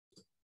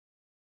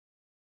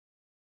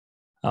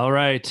All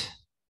right.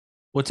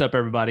 What's up,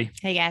 everybody?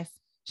 Hey guys.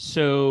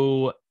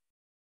 So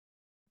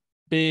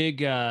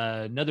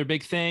another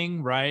big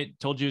thing, right?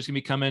 Told you it's gonna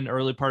be coming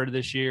early part of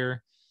this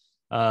year.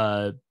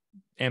 Uh,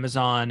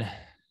 Amazon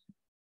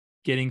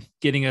getting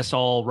us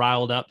all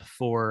riled up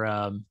for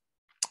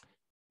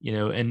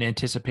in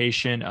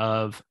anticipation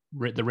of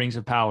the Rings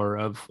of Power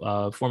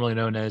of formerly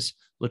known as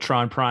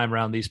Latron Prime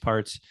around these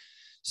parts.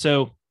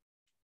 So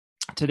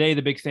today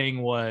the big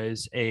thing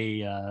was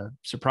a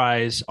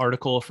surprise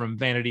article from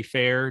Vanity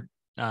Fair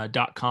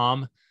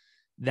 .com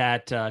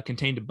that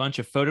contained a bunch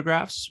of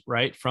photographs,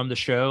 right, from the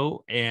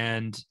show,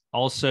 and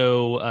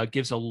also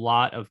gives a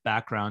lot of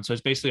background. So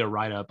it's basically a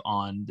write up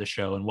on the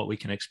show and what we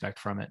can expect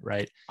from it,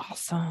 right?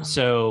 Awesome.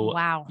 So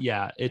Wow.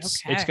 yeah,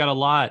 it's Okay. got a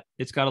lot.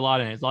 It's got a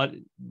lot in it. We're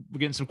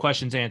getting some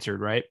questions answered,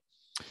 right?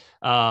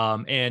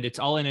 And it's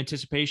all in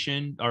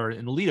anticipation or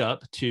in the lead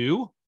up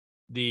to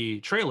the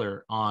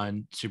trailer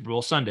on Super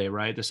Bowl Sunday,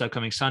 right? This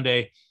upcoming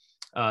Sunday.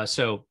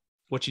 So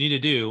what you need to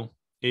do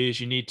is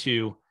you need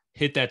to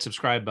hit that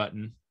subscribe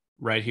button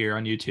right here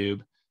on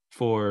YouTube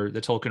for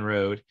the Tolkien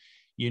Road.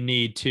 You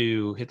need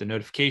to hit the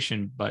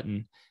notification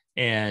button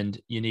and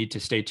you need to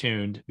stay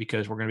tuned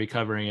because we're going to be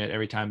covering it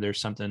every time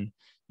there's something,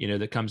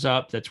 that comes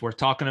up that's worth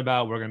talking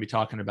about. We're going to be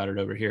talking about it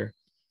over here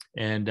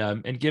and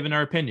giving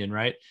our opinion,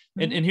 right?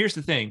 Mm-hmm. And here's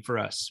the thing for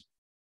us.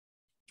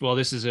 Well,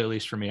 this is at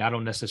least for me. I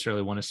don't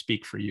necessarily want to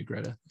speak for you,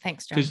 Greta.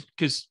 Thanks, John.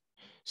 Because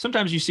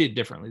sometimes you see it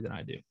differently than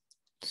I do.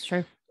 It's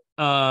true.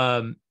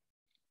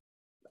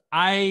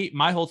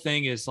 My whole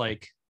thing is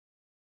like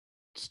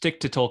stick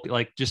to Tolkien,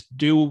 like just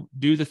do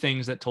the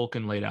things that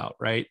Tolkien laid out,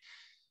 right?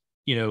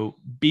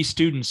 Be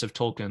students of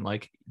Tolkien.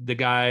 Like the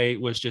guy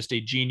was just a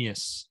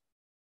genius.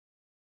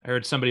 I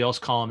heard somebody else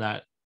call him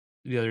that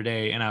the other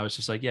day, and I was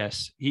just like,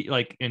 yes, he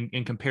like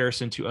in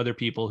comparison to other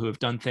people who have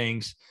done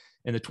things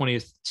in the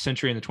 20th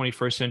century and the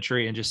 21st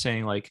century, and just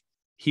saying like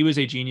he was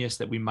a genius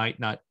that we might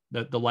not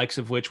the likes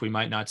of which we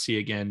might not see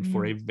again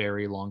for a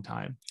very long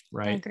time,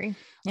 right? I agree.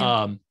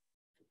 Yeah.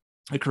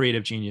 A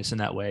creative genius in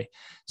that way.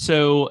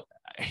 So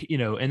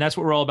and that's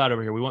what we're all about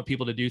over here. We want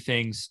people to do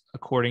things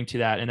according to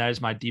that, and that is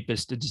my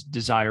deepest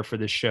desire for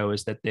this show,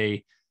 is that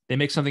they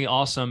make something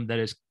awesome that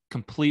is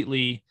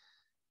completely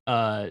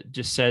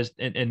just says,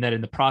 and that in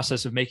the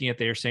process of making it,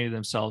 they are saying to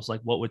themselves, like,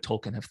 what would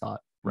Tolkien have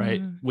thought,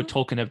 right? Mm-hmm. Would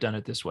Tolkien have done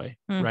it this way,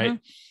 right?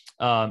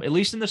 At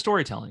least in the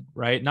storytelling,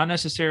 right? Not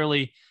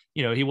necessarily,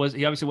 he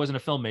obviously wasn't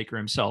a filmmaker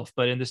himself,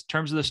 but in this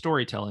terms of the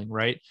storytelling,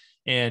 right?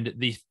 And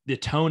the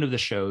tone of the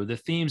show, the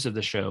themes of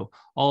the show,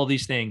 all of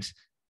these things,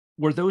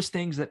 were those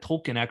things that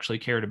Tolkien actually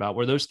cared about?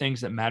 Were those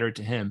things that mattered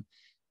to him?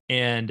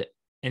 And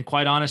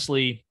quite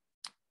honestly,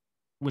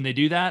 when they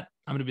do that,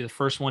 I'm going to be the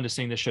first one to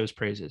sing the show's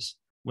praises.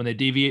 When they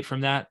deviate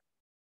from that,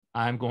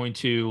 I'm going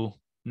to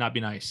not be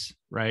nice,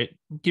 right?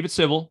 Keep it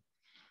civil,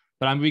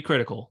 but I'm going to be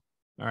critical.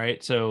 All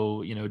right.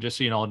 So, just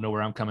so you all know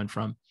where I'm coming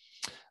from.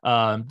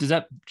 Does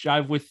that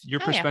jive with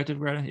your perspective,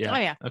 Greta? Yeah. Oh,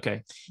 yeah.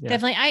 Okay. Yeah.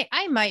 Definitely.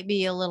 I might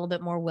be a little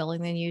bit more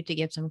willing than you to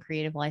give some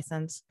creative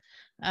license.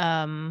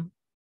 But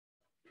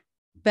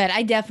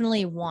I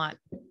definitely want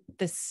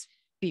the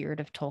spirit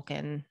of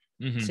Tolkien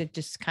to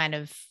just kind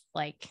of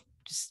like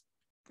just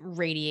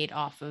radiate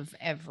off of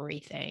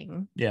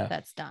everything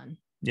that's done.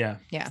 Yeah.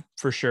 Yeah.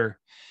 For sure.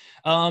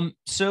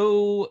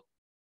 So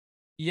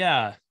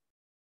yeah.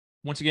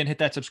 Once again, hit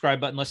that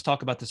subscribe button. Let's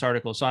talk about this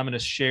article. So I'm going to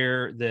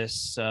share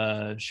this,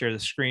 share the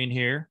screen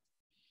here.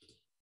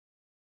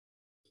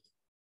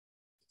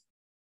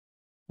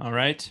 All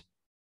right.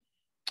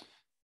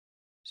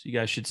 So you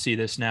guys should see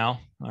this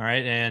now. All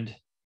right. And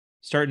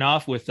starting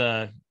off with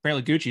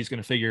apparently Gucci's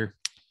going to figure,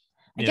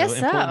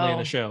 importantly in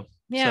the show.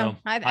 Yeah, so,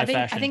 I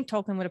think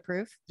Tolkien would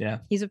approve. Yeah,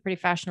 he's a pretty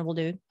fashionable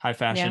dude. High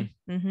fashion.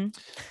 Yeah. Mm-hmm.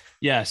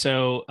 Yeah.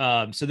 So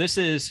this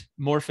is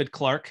Morfydd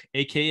Clark,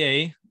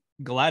 aka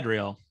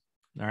Galadriel.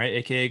 All right,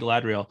 aka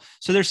Galadriel.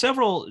 So there's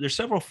several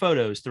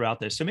photos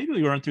throughout this. So maybe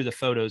we run through the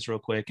photos real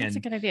quick. That's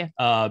a good idea.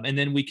 And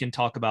then we can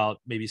talk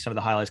about maybe some of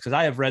the highlights, because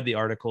I have read the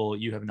article,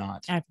 you have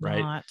not. I've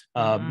right?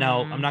 Not.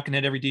 Now I'm not going to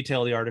hit every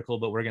detail of the article,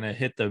 but we're going to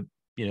hit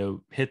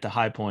the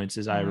high points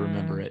as I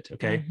remember it.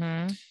 Okay.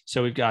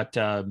 So we've got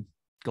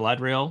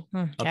Galadriel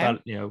up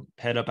out,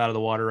 head up out of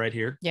the water right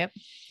here. Yep.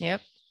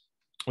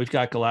 We've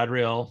got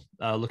Galadriel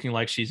looking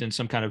like she's in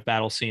some kind of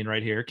battle scene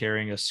right here,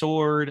 carrying a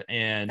sword.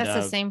 And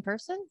that's the same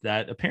person.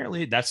 That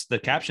apparently that's the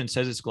caption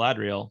says it's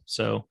Galadriel.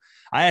 So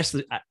I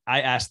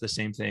asked the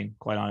same thing,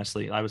 quite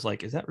honestly. I was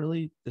like, is that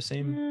really the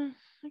same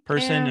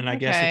person? And I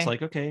guess it's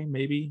like, okay,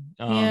 maybe.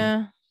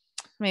 Yeah,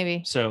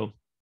 maybe. So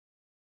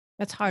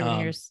that's hard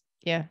when you're.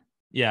 Yeah.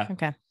 Yeah.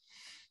 Okay.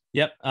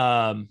 Yep.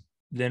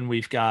 Then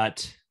we've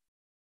got.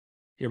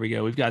 Here we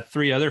go. We've got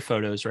 3 other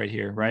photos right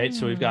here, right?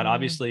 So we've got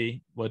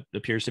obviously what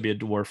appears to be a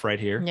dwarf right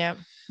here. Yep.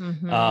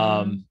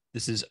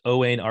 This is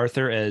Owain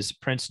Arthur as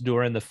Prince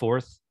Durin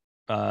IV,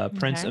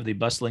 Prince of the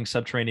bustling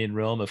subterranean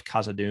realm of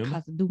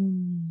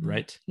Khazad-dûm.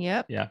 Right?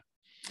 Yep. Yeah.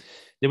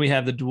 Then we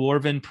have the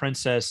dwarven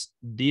princess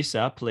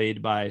Disa,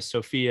 played by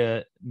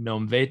Sophia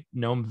Nomvete.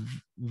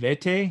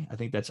 I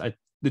think that's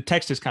the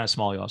text is kind of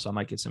small, y'all, so I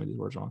might get some of these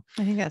words wrong.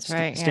 I think that's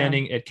right.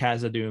 Standing at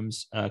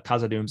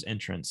Khazad-dûm's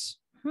entrance.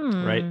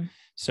 Right.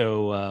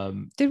 So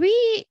did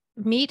we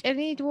meet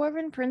any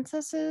dwarven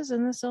princesses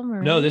in the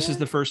Silmarillion? No, this is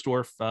the first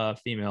dwarf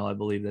female, I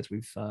believe,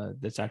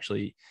 that's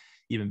actually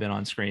even been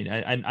on screen.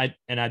 And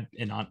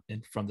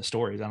from the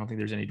stories, I don't think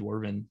there's any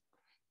dwarven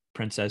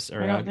princess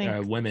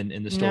or women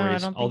in the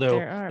stories. Although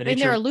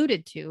they're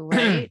alluded to,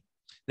 right?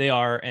 They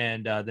are,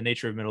 and the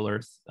Nature of Middle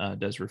Earth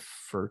does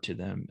refer to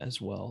them as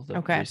well.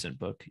 The recent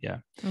book, yeah.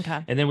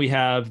 Okay. And then we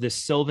have this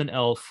Sylvan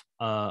elf,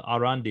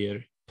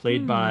 Arandir,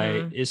 played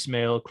by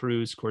Ismael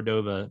Cruz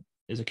Cordova,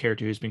 is a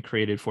character who's been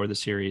created for the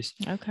series.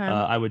 Okay.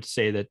 I would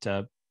say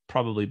that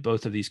probably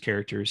both of these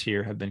characters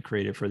here have been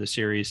created for the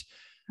series.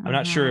 I'm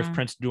not sure if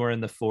Prince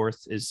Durin IV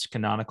is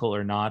canonical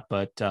or not,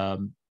 but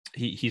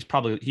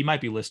he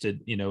might be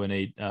listed,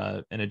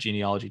 in a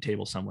genealogy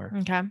table somewhere.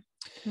 Okay.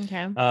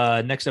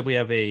 Next up, we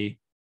have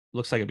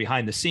looks like a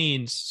behind the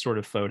scenes sort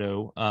of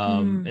photo.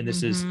 And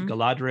this is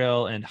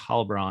Galadriel and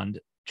Halbrand,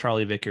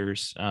 Charlie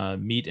Vickers,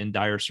 meet in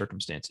dire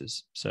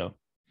circumstances. So,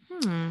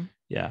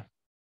 yeah.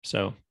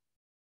 So,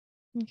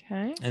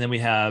 okay. And then we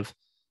have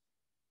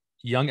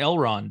young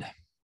Elrond,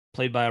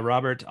 played by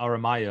Robert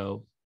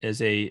Aramayo,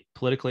 as a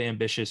politically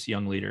ambitious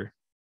young leader.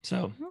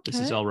 So this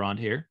is Elrond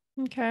here.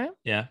 Okay.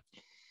 Yeah.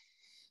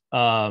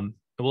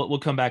 We'll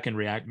come back and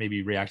react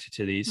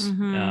to these.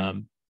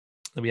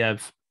 We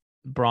have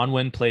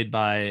Bronwyn, played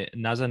by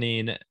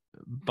Nazanin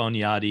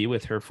Bonyadi,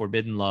 with her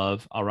forbidden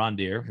love,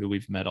 Arandir, who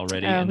we've met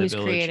already in the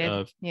village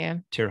of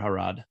Tir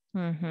Harad.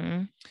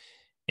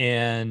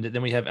 And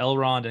then we have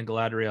Elrond and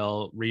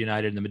Galadriel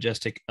reunited in the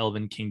majestic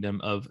elven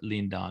kingdom of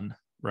Lindan,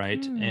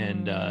 right?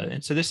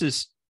 And so this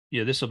is,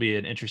 this will be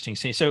an interesting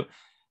scene. So,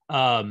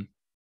 of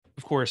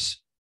course,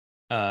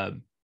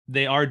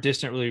 they are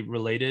distantly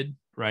related,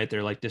 right?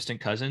 They're like distant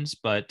cousins,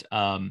 but they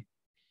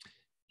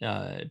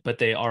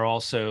are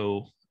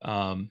also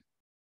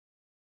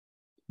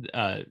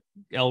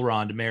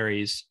Elrond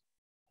marries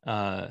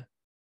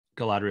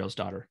Galadriel's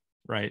daughter,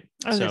 right?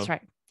 Oh, that's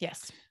right.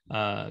 Yes.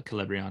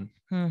 Celebrian.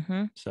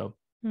 So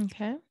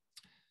okay.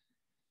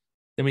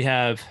 Then we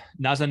have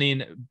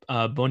Nazanin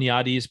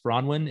Bonyadi's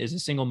Bronwyn is a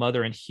single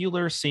mother and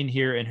healer, seen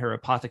here in her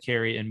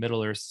apothecary in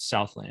Middle Earth's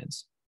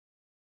Southlands.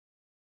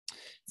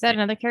 Is that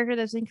another character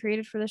that's been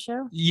created for the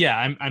show?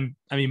 Yeah, I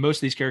mean, most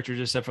of these characters,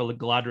 except for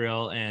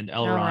Galadriel and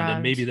Elrond,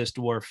 and maybe this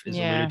dwarf is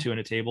alluded to in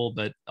a table,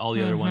 but all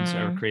the other ones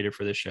are created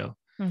for this show.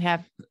 Okay.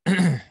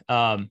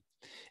 And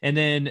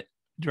then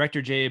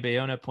director J.A.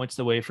 Bayona points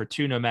the way for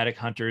two nomadic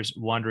hunters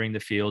wandering the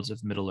fields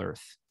of Middle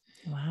Earth.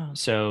 Wow.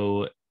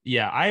 So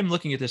yeah, I'm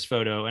looking at this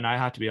photo, and I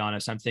have to be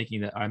honest, I'm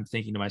thinking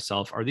to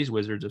myself, are these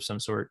wizards of some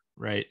sort,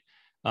 right?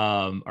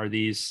 Are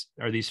these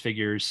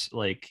figures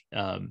like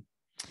we're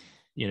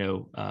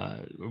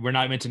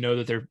not meant to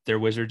know that they're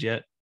wizards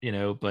yet,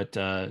 but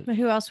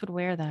who else would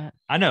wear that?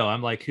 I know,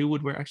 I'm like, who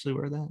would actually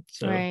wear that?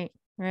 So right.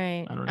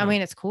 I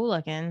mean, it's cool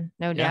looking,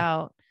 no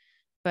doubt,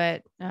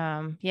 but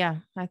I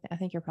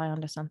think you're probably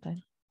onto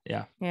something.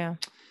 Yeah.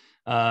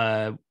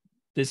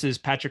 This is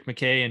Patrick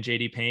McKay and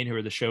JD Payne, who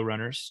are the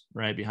showrunners,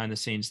 right behind the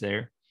scenes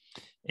there.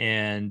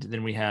 And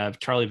then we have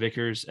Charlie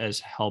Vickers as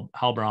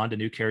Halbrand, a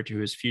new character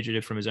who is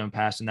fugitive from his own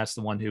past, and that's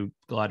the one who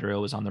Galadriel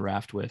was on the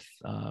raft with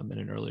in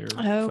an earlier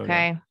photo.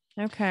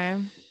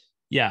 Okay.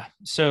 Yeah.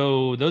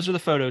 So those are the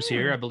photos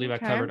here. I believe I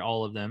covered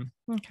all of them.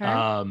 Okay.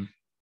 I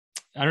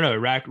don't know,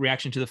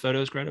 reaction to the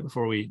photos, Greta,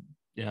 before we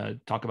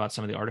talk about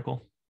some of the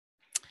article.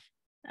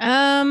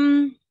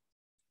 Well,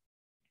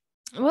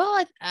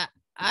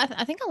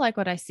 I think I like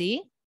what I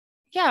see.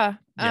 Yeah.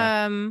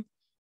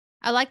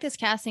 I like this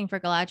casting for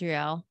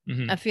Galadriel.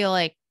 I feel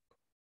like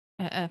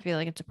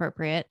it's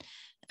appropriate.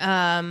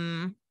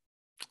 And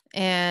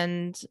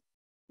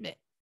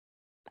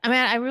I mean,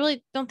 I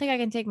really don't think I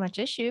can take much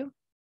issue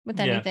with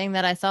anything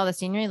that I saw. The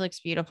scenery looks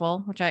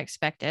beautiful, which I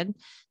expected.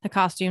 The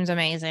costume's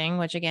amazing,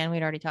 which again,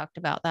 we'd already talked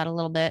about that a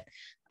little bit.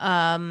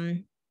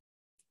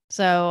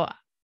 So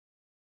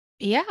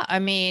yeah, I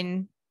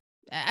mean,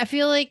 I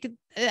feel like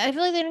they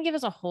didn't give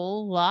us a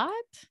whole lot,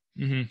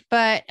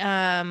 but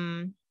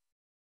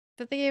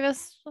that they gave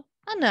us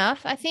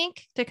enough, I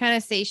think, to kind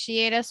of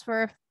satiate us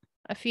for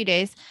a few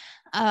days.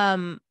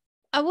 I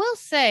will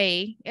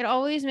say it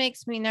always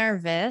makes me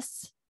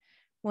nervous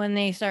when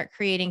they start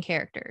creating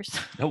characters.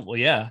 Oh, well,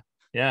 yeah.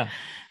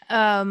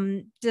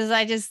 Does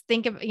I just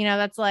think of,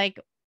 that's like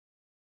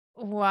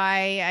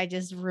why I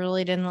just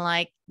really didn't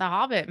like the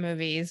Hobbit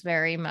movies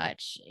very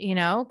much,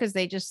 because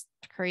they just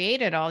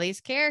created all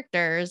these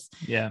characters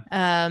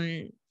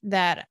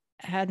that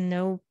had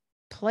no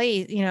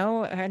place,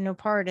 had no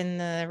part in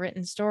the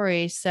written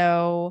story.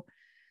 So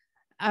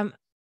I'm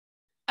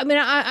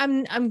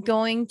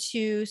going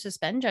to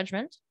suspend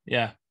judgment.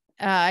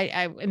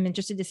 I'm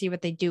interested to see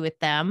what they do with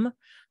them,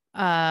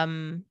 but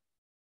I'm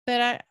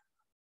a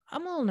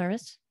little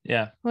nervous.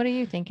 What are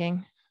you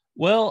thinking?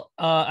 Well,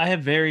 I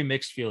have very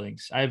mixed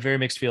feelings.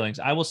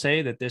 I will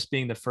say that this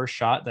being the first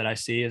shot that I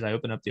see as I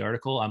open up the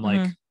article, I'm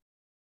like,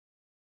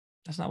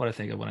 that's not what I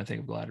think of when I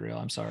think of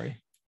Galadriel. I'm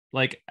sorry.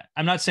 Like,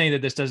 I'm not saying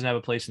that this doesn't have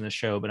a place in the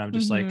show, but I'm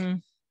just like,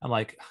 I'm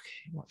like,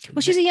 okay.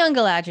 Well, she's a young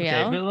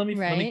Galadriel. Okay, but let me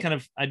right? kind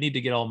of. I need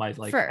to get all my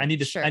like. I need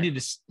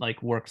to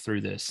like work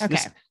through this. Okay.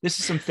 This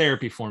is some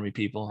therapy for me,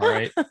 people. All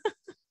right.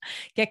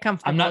 Get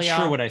comfortable. I'm not y'all.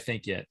 sure what I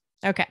think yet.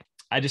 Okay.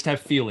 I just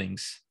have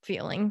feelings.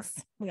 Feelings.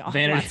 We all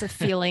have lots of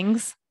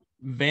feelings.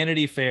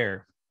 Vanity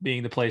Fair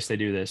being the place they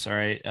do this. All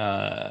right.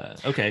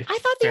 Okay. I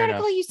thought the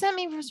article you sent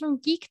me was from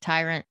Geek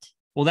Tyrant.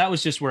 Well, that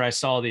was just where I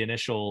saw the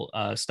initial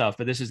stuff,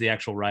 but this is the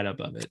actual write-up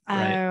of it.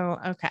 Right? Oh,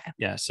 okay.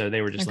 Yeah. So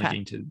they were just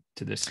linking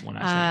to this one.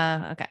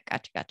 Okay.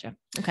 Gotcha.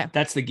 Okay.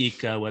 That's the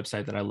Geek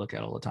website that I look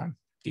at all the time.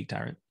 Geek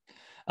Tyrant.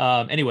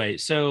 Anyway,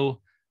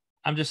 so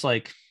I'm just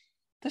like,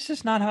 this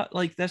is not how,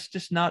 like, that's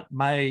just not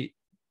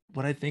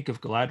what I think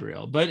of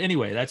Galadriel. But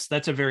anyway,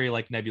 that's a very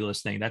like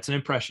nebulous thing. That's an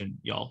impression,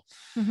 y'all.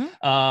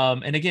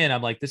 And again,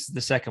 I'm like, this is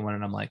the second one.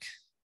 And I'm like,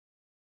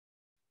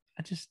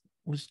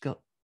 was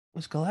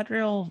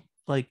Galadriel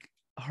like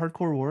a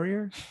hardcore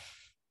warrior?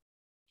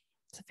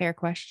 It's a fair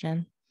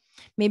question.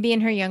 Maybe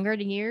in her younger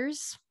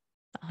years.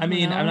 I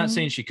mean, I'm not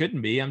saying she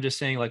couldn't be. I'm just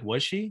saying, like,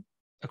 was she,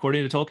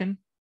 according to Tolkien?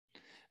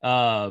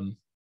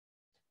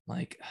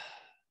 Like,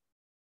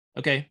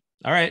 okay,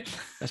 all right.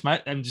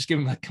 I'm just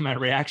giving my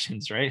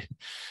reactions, right?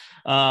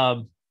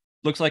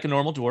 Looks like a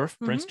normal dwarf,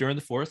 Prince Durin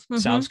the Fourth.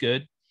 Sounds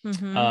good.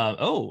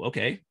 Oh,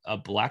 okay. A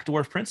black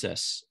dwarf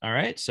princess. All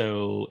right.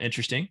 So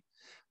interesting.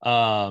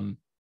 There's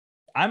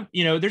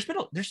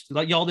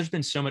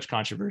been so much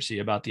controversy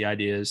about the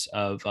ideas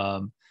of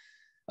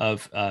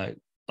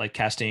like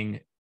casting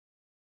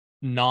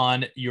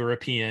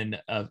non-European,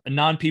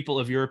 non-people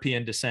of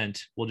European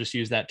descent. We'll just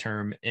use that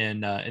term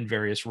in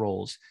various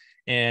roles.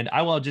 And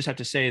I will just have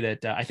to say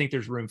that I think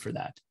there's room for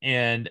that.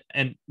 And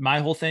my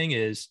whole thing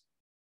is,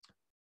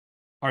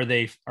 are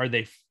they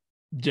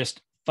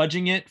just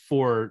fudging it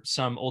for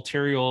some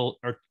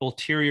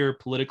ulterior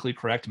politically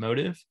correct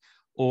motive,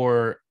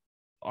 or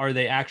are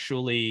they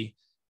actually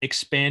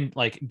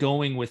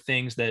going with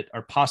things that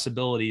are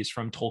possibilities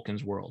from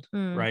Tolkien's world,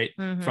 right?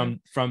 From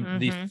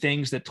the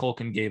things that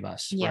Tolkien gave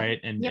us, right?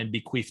 And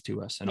bequeathed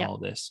to us and all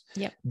of this.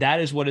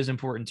 That is what is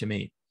important to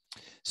me.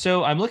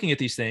 So I'm looking at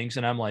these things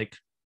and I'm like,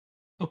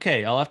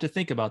 okay, I'll have to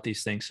think about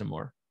these things some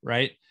more,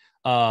 right?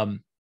 I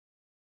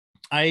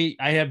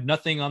have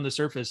nothing on the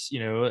surface,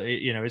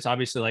 it's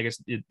obviously like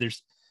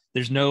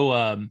there's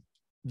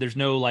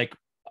no like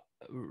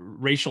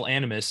racial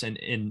animus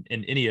in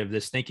any of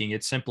this thinking.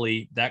 It's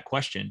simply that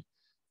question: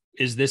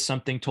 is this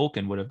something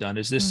Tolkien would have done?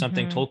 Is this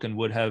something Tolkien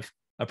would have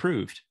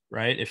approved,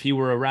 right? If he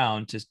were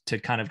around to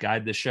kind of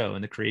guide the show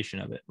and the creation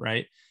of it,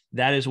 right?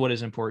 That is what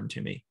is important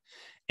to me.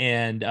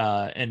 And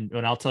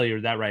I'll tell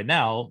you that right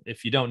now,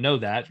 if you don't know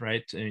that,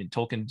 right? I mean,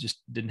 Tolkien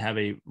just didn't have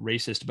a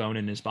racist bone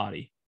in his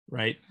body,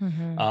 right?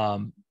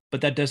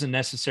 But that doesn't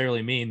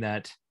necessarily mean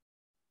that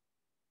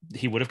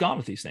he would have gone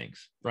with these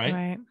things,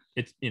 right?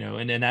 It's,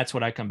 and that's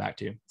what I come back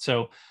to.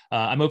 So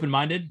I'm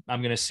open-minded.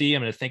 I'm going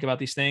to think about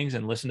these things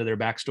and listen to their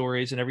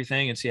backstories and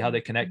everything and see how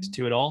they connect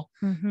to it all.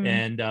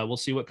 And we'll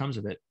see what comes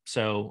of it.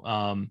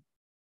 So,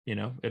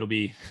 it'll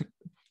be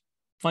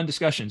fun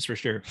discussions for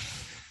sure.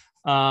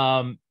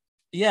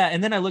 Yeah.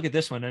 And then I look at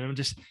this one and I'm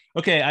just,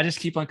 okay, I just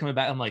keep on coming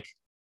back. I'm like,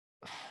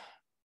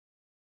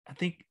 I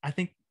think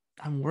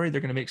I'm worried they're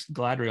going to make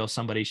Galadriel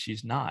somebody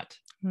she's not.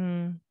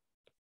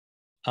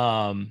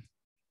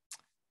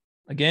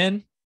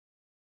 Again,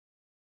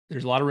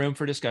 there's a lot of room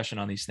for discussion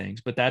on these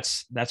things, but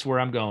that's where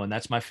I'm going.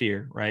 That's my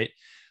fear, right?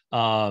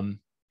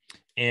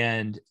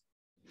 And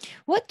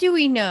what do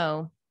we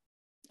know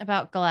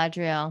about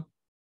Galadriel?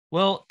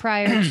 Well,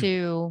 prior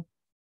to,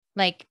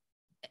 like,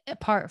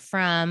 apart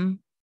from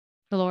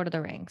the Lord of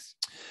the Rings.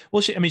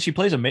 Well, she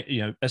plays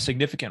a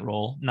significant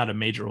role, not a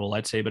major role,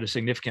 I'd say, but a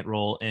significant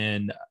role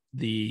in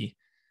the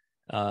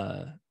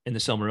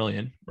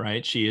Silmarillion,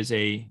 right? She is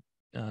a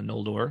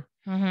Noldor.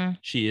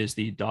 She is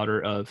the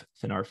daughter of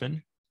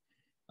Finarfin.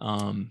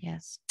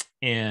 Yes.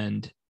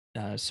 And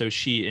so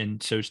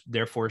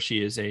therefore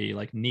she is a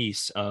like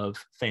niece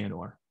of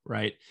Feanor,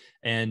 right?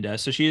 And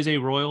so she is a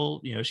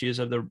royal, she is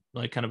of the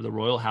like kind of the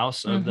royal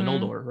house of the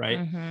Noldor,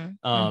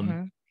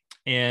 right?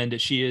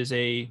 And she is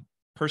a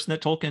person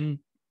that Tolkien,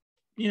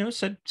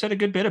 said a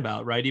good bit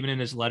about, right? Even in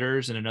his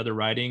letters and in other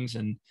writings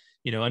and,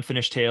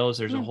 Unfinished Tales,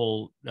 there's a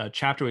whole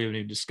chapter we haven't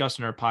even discussed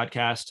in our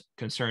podcast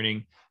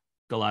concerning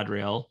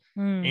Galadriel.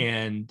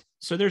 And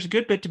so there's a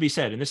good bit to be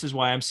said. And this is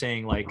why I'm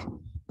saying, like,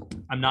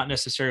 I'm not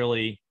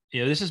necessarily,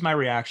 this is my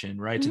reaction,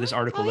 right, to this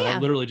article that I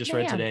literally just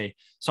read today.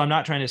 So I'm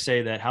not trying to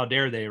say that, how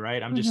dare they,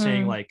 right? I'm just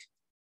saying, like,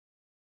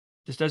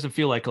 this doesn't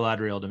feel like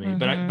Galadriel to me,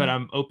 but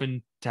I'm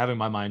open to having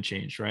my mind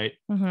changed, right?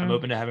 I'm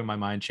open to having my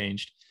mind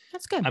changed.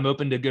 That's good. I'm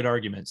open to good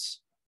arguments.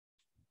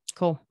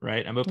 Cool.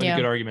 Right. I'm open to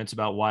good arguments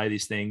about why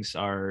these things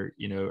are,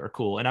 are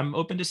cool. And I'm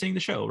open to seeing the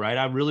show, right?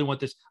 I really want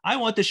this. I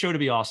want this show to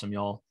be awesome,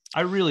 y'all.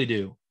 I really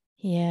do.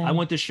 Yeah. I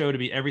want this show to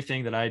be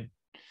everything that I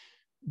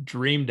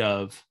dreamed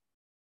of,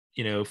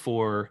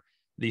 for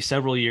the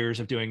several years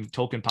of doing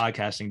Tolkien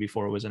podcasting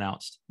before it was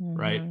announced,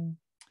 right?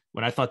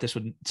 When I thought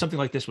something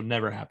like this would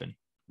never happen,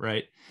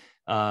 right?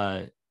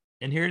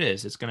 and here it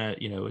is. It's gonna,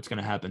 it's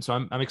gonna happen. So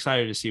I'm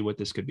excited to see what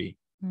this could be.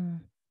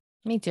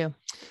 Me too.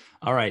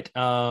 All right.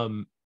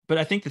 But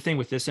I think the thing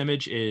with this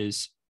image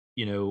is,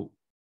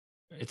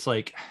 it's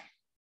like,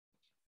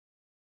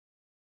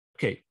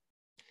 okay,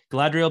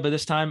 Galadriel, by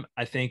this time,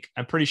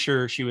 I'm pretty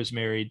sure she was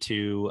married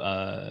to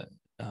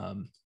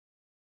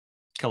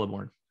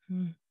Celeborn.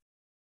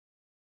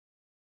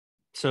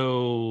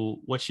 So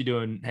what's she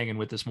doing hanging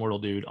with this mortal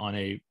dude on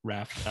a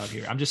raft out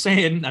here? I'm just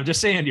saying,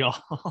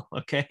 y'all.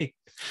 Okay.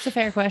 It's a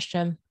fair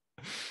question.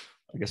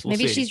 I guess we'll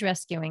maybe see. She's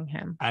rescuing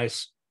him.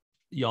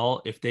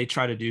 Y'all, if they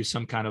try to do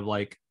some kind of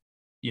like,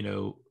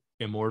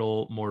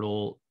 immortal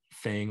mortal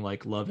thing,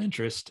 like love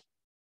interest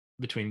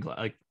between,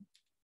 like,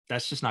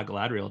 that's just not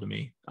Galadriel to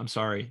me. I'm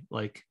sorry.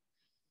 Like,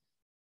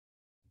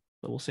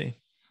 but we'll see.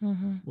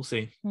 We'll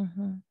see.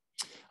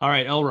 All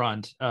right,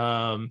 Elrond.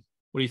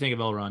 What do you think of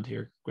Elrond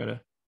here,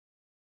 Greta?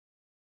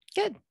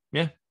 Good.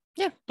 Yeah.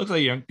 Looks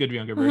like a good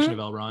younger version of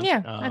Elrond.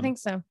 Yeah, I think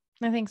so.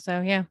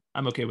 Yeah.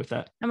 I'm okay with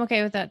that. I'm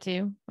okay with that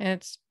too.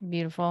 It's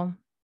beautiful.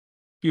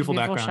 Beautiful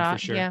background shot.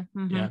 for sure. Yeah.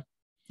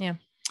 Yeah.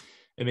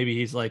 And maybe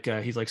he's like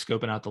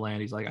scoping out the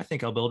land. He's like, I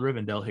think I'll build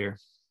Rivendell here.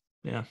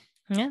 Yeah.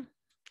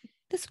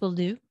 This will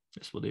do.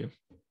 And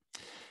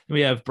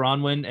we have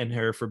Bronwyn and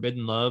her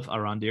forbidden love,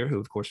 Arondir, who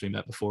of course we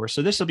met before.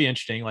 So this will be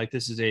interesting. Like,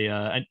 this is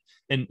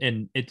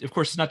and it, of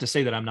course, it's not to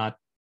say that I'm not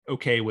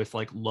okay with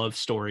like love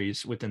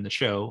stories within the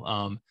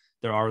show.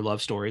 There are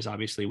love stories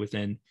obviously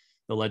within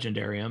the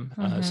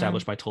Legendarium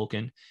established by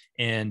Tolkien,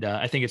 and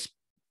I think it's,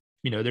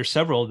 there's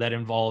several that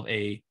involve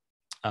a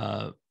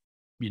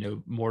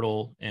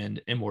mortal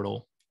and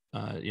immortal,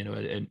 a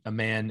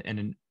man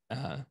and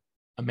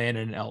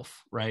an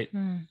elf, right?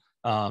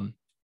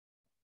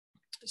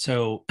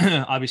 So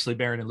obviously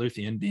Beren and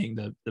Luthien being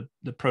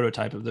the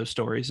prototype of those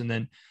stories, and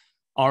then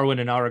Arwen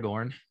and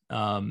Aragorn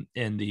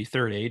in the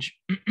Third Age.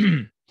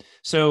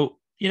 So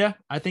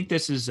I think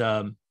this is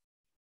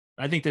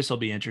I think this will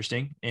be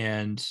interesting,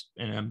 and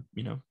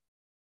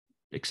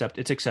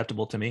it's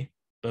acceptable to me,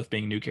 both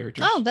being new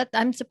characters. Oh,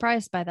 I'm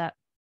surprised by that.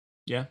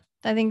 Yeah,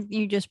 I think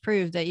you just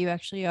proved that you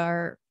actually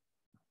are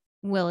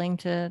willing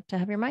to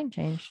have your mind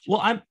changed.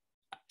 Well,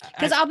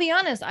 because I'll be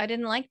honest, I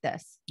didn't like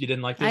this. You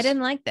didn't like this? I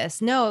didn't like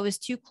this. No, it was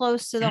too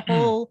close to the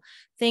whole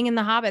thing in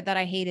The Hobbit that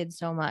I hated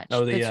so much.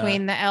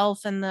 Between the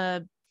elf and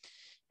the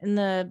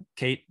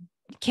Kate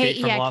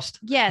from Lost.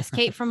 Yes,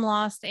 Kate from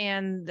Lost,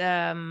 and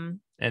the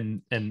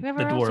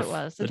dwarf. It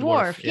was the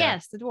dwarf. Yeah.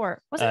 Yes, the dwarf.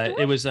 Was it?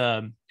 The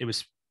dwarf? It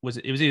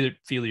was either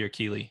Feely or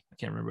Keely. I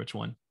can't remember which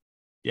one.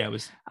 Yeah, it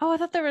was. Oh, I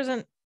thought there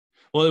wasn't.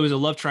 Well, it was a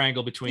love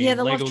triangle between the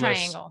Legolas love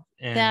triangle.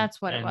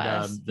 That's what it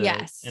was.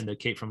 Yes, and the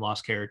Kate from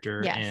Lost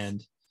character,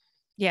 and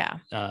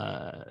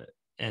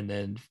and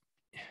then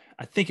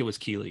I think it was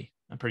Keely.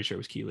 I'm pretty sure it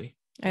was Keely.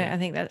 I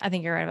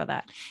think you're right about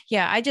that.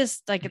 Yeah, I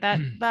just like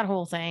that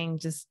whole thing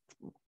just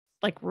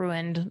like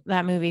ruined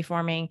that movie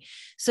for me.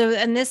 So,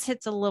 and this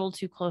hits a little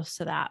too close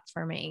to that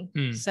for me.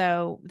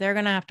 So they're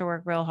going to have to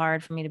work real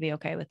hard for me to be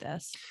okay with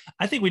this.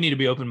 I think we need to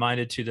be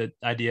open-minded to the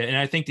idea. And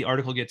I think the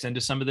article gets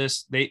into some of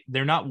this.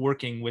 They're not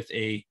working with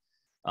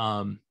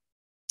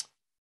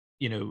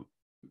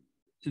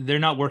they're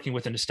not working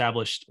with an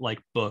established like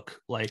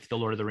book, like the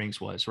Lord of the Rings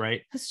was,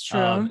 right? That's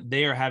true.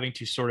 They are having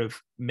to sort of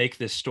make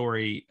this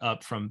story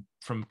up from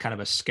kind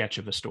of a sketch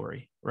of a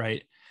story.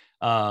 Right.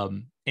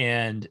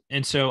 And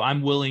so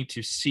I'm willing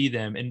to see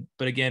them.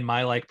 But again,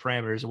 my like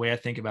parameters, the way I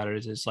think about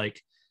it is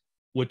like,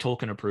 would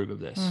Tolkien approve of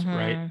this?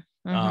 Right.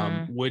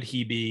 Would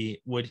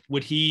he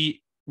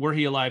were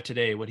he alive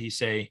today, would he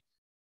say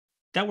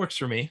that works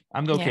for me?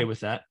 I'm okay with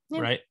that.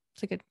 Yeah. Right.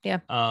 It's a good, yeah.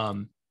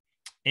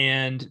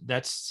 And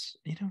that's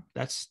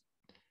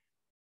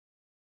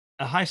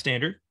a high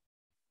standard,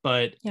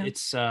 but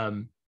it's, I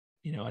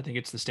think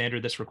it's the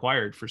standard that's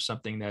required for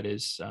something that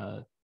is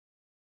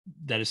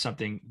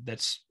something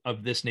that's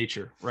of this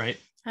nature, right?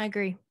 I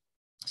agree.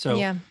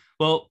 So,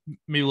 well,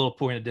 maybe a little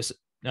point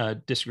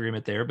of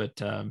disagreement there, but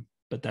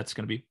that's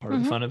going to be part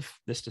of the fun of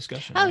this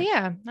discussion. Oh, right?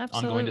 yeah,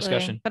 absolutely. Ongoing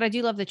discussion. But I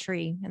do love the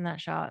tree in that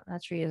shot.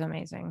 That tree is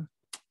amazing.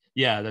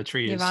 Yeah, the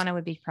tree is. Ivana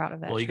would be proud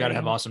of that. Well, you got to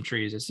have awesome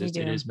trees. It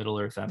is Middle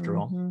Earth after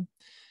all.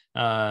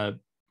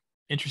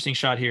 Interesting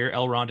shot here.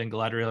 Elrond and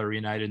Galadriel are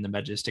reunited in the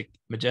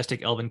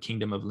majestic elven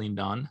kingdom of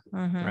Lindan,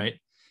 right?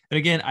 And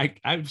again,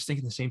 I was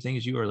thinking the same thing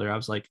as you earlier. I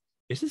was like,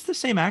 is this the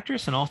same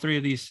actress in all three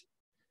of these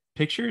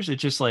pictures?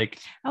 It's just like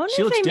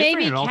she looks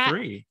different in all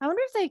three. I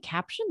wonder if they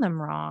captioned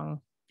them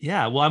wrong.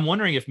 Yeah, well, I'm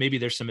wondering if maybe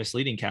there's some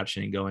misleading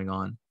captioning going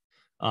on.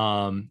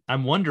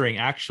 I'm wondering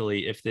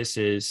actually if this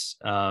is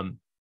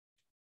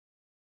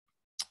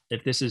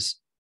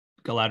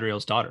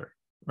Galadriel's daughter,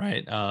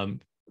 right?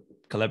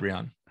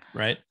 Celebrian,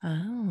 right?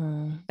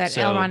 Oh, that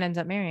Elrond ends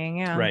up marrying,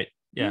 yeah. Right.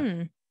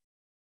 Yeah.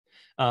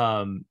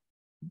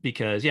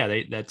 Because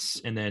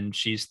and then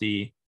she's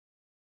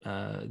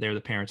they're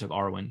the parents of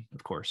Arwen,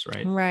 of course,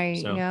 right?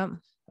 Right. So,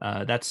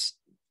 that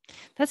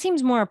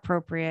seems more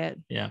appropriate.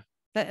 Yeah.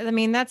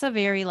 That's a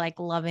very like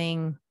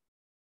loving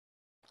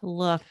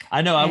look.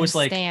 I know. I was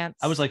stance.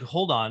 like,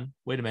 hold on,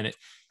 wait a minute.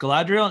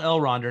 Galadriel and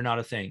Elrond are not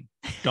a thing.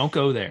 Don't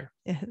go there.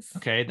 Yes.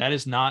 Okay. That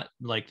is not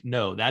like,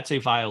 no, that's a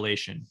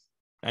violation.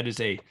 That is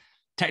a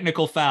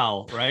technical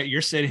foul, right?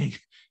 You're sitting,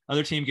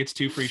 other team gets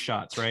 2 free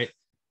shots, right?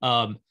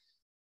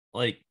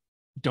 Like,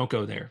 don't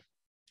go there.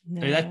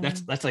 No. I mean,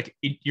 that's like,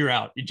 you're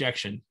out,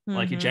 ejection,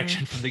 like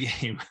ejection from the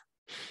game.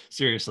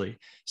 Seriously.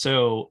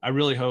 So I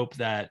really hope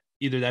that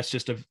either that's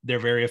just they're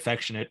very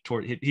affectionate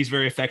toward, he's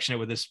very affectionate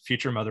with his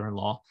future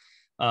mother-in-law.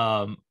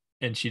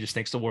 And she just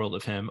thinks the world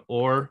of him,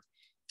 or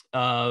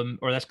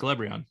that's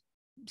Galadriel.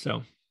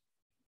 So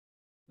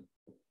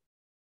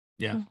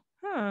yeah.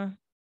 I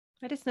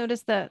just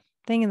noticed that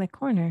thing in the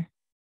corner.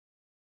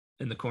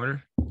 In the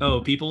corner?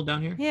 Oh, people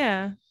down here?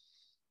 Yeah.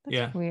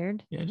 That's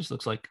weird. Yeah, it just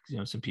looks like,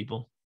 some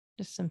people.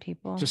 Just some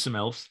people. Just some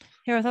elves.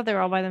 Here, I thought they were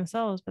all by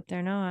themselves, but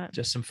they're not.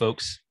 Just some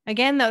folks.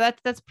 Again, though,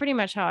 that's pretty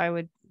much how I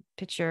would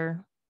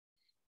picture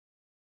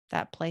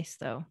that place,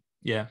 though.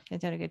 Yeah. They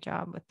did a good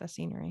job with the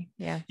scenery.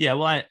 Yeah. Yeah,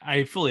 well,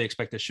 I fully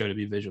expect this show to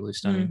be visually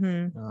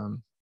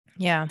stunning.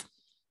 Yeah.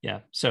 Yeah.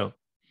 So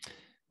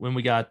when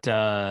we got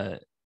then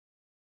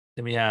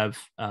we have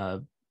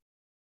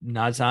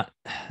Nazat.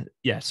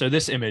 Yeah. So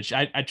this image,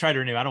 I tried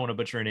her name. I don't want to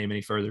butcher her name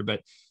any further,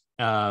 but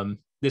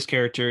this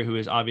character, who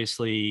is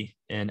obviously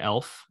an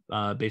elf,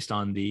 based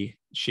on the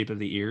shape of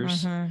the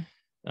ears.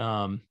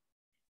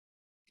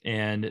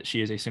 And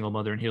she is a single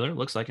mother and healer.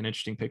 Looks like an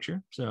interesting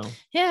picture. So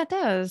yeah, it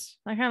does.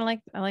 I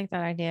like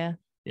that idea.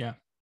 Yeah.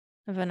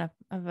 Of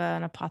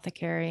an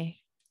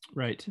apothecary.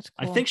 Right. Cool.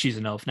 I think she's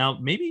an elf. Now,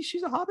 maybe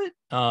she's a hobbit.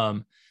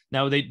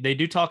 Now they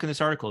do talk in this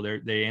article.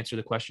 They answer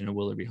the question of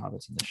will there be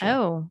hobbits in the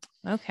show.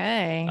 Oh,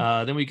 okay.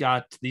 Then we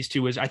got these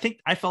 2 wizards.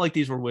 I felt like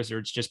these were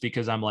wizards just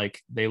because I'm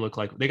like, they look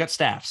like they got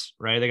staffs,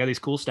 right? They got these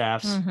cool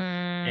staffs,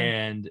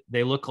 and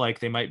they look like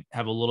they might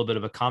have a little bit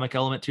of a comic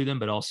element to them,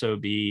 but also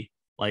be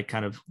like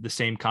kind of the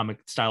same comic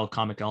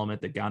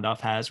element that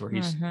Gandalf has, where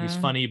he's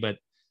funny, but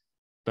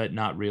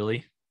not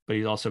really. But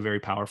he's also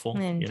very powerful.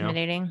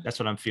 Intimidating. That's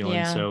what I'm feeling.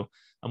 Yeah. So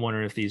I'm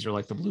wondering if these are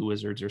like the blue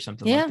wizards or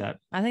something like that.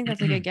 I think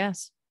that's a good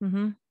guess.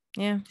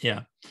 Yeah.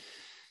 Yeah.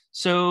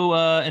 So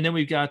and then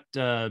we've got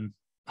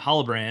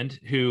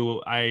Holobrand,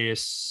 who I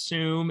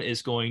assume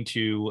is going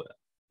to,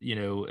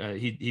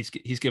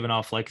 he's given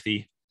off like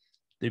the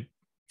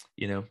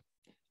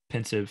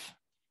pensive,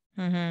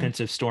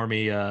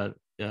 stormy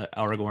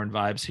Aragorn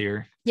vibes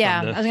here.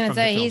 Yeah, I was gonna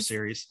say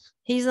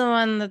he's the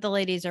one that the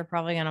ladies are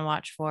probably gonna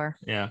watch for.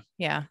 Yeah.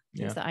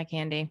 He's the eye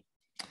candy.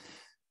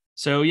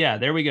 So yeah,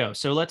 there we go.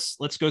 So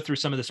let's go through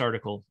some of this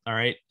article. All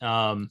right.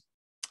 I'm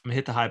gonna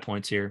hit the high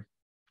points here.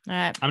 All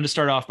right. I'm gonna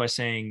start off by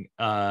saying,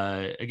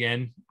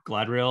 again,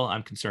 Galadriel,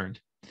 I'm concerned.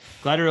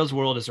 Galadriel's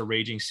world is a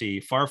raging sea,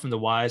 far from the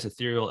wise,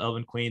 ethereal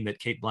elven queen that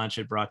Cate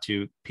Blanchett brought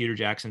to Peter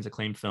Jackson's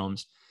acclaimed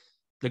films.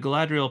 The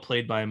Galadriel,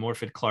 played by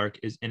Morfydd Clark,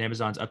 is in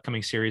Amazon's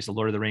upcoming series, The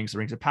Lord of the Rings, The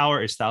Rings of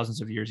Power, is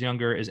thousands of years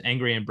younger, as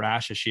angry and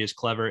brash as she is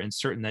clever, and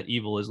certain that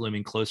evil is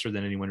looming closer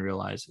than anyone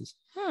realizes.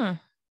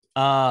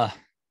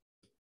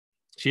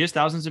 She is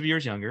thousands of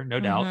years younger, no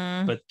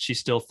doubt, but she's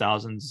still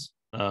thousands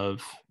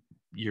of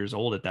years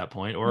old at that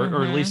point,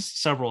 or at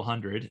least several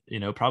hundred,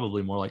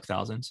 probably more like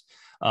thousands.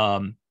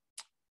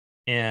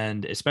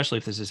 And especially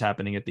if this is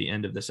happening at the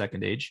end of the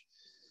Second Age.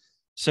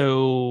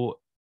 So,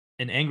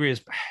 and angry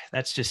is,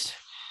 that's just,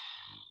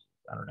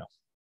 I don't know,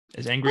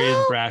 as angry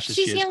and brash as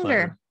she is younger.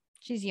 Clever.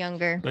 She's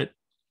younger. But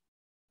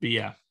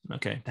yeah,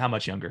 okay. How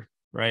much younger?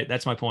 Right.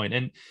 That's my point.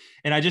 And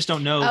I just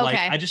don't know,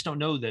 I just don't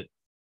know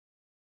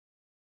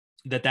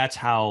that's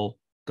how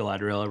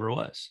Galadriel ever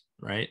was.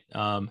 Right.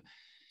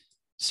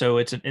 So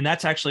and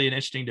that's actually an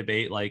interesting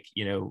debate,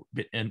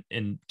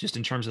 and just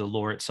in terms of the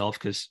lore itself,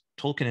 because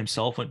Tolkien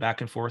himself went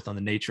back and forth on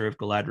the nature of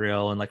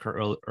Galadriel and like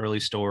her early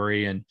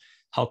story and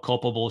how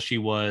culpable she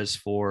was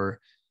for,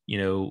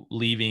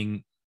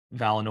 leaving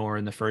Valinor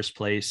in the first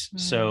place.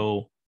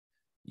 So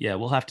yeah,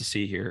 we'll have to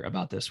see here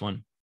about this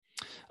one.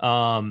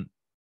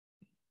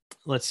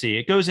 Let's see.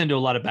 It goes into a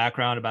lot of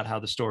background about how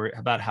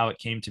it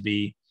came to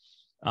be.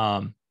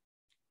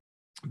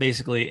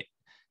 Basically,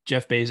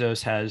 Jeff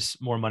Bezos has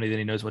more money than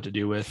he knows what to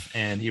do with,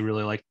 and he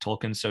really liked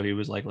Tolkien, so he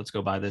was like, let's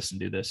go buy this and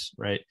do this,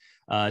 right?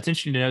 It's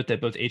interesting to note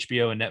that both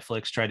HBO and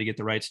Netflix tried to get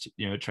the rights to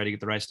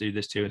do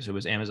this too. So it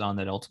was Amazon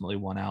that ultimately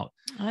won out.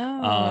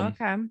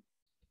 Okay.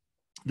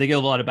 They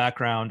give a lot of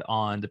background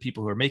on the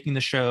people who are making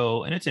the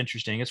show, and it's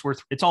interesting.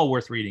 It's all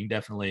worth reading,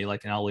 definitely.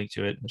 And I'll link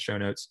to it in the show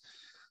notes.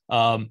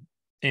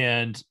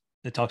 And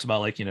it talks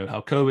about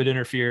how COVID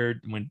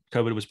interfered when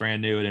COVID was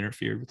brand new. It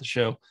interfered with the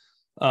show,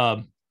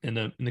 in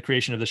the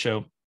creation of the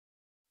show.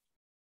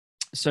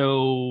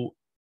 So,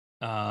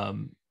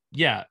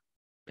 yeah.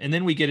 And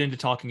then we get into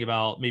talking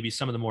about maybe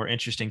some of the more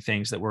interesting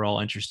things that we're all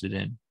interested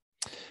in.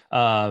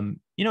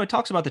 It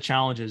talks about the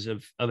challenges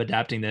of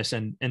adapting this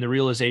and the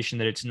realization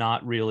that it's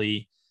not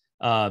really,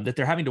 that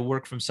they're having to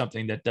work from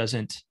something that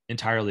doesn't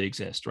entirely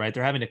exist, right?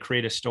 They're having to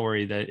create a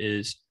story that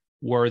is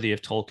worthy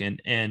of Tolkien,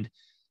 and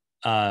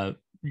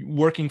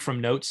working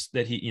from notes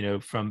that he,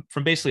 from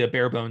basically a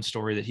bare bones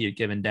story that he had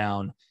given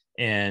down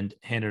and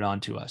handed on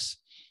to us.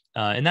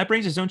 And that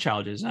brings its own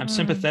challenges. I'm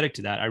sympathetic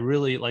to that. I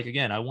really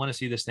again, I want to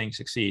see this thing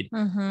succeed.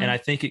 And I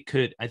think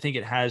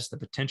it has the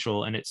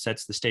potential, and it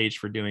sets the stage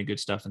for doing good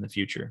stuff in the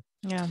future.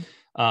 Yeah.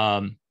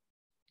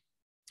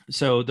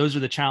 So those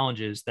are the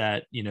challenges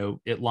that,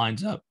 it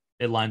lines up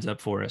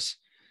for us.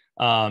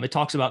 It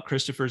talks about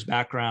Christopher's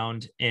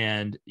background,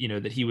 and,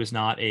 that he was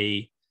not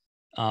he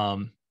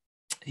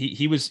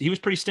was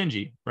pretty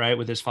stingy, right,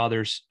 with his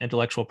father's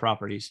intellectual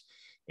properties.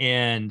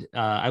 And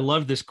I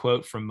love this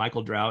quote from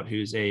Michael Drought,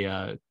 who's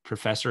a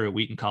professor at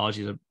Wheaton College.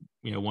 He's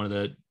one of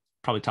the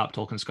probably top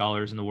Tolkien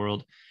scholars in the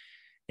world.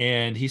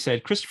 And he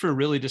said, Christopher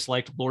really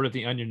disliked Lord of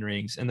the Onion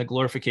Rings and the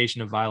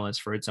glorification of violence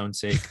for its own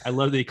sake. I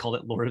love that he called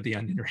it Lord of the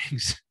Onion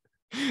Rings.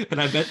 And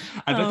I bet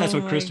that's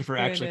what Christopher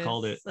actually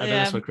called it. I bet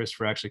that's what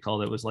Christopher actually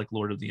called it, was like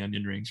Lord of the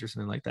Onion Rings or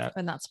something like that.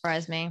 Would not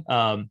surprise me.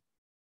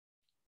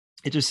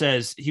 It just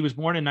says he was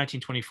born in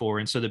 1924.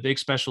 And so the big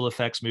special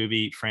effects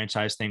movie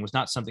franchise thing was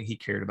not something he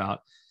cared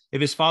about.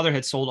 If his father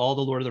had sold all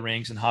the Lord of the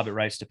Rings and Hobbit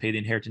rights to pay the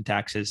inheritance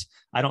taxes,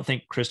 I don't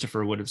think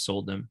Christopher would have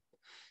sold them.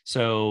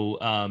 So,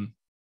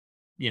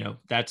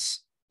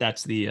 that's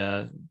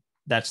the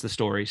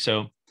story.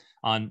 So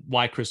on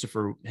why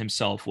Christopher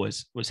himself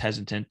was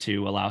hesitant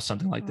to allow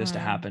something like this to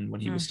happen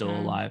when he was still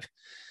alive.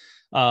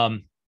 By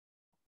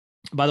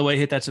the way,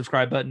 hit that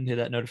subscribe button, hit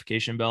that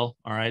notification bell.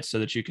 All right. So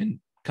that you can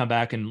come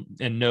back and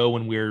know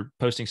when we're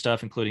posting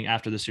stuff, including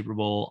after the Super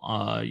Bowl,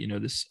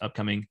 this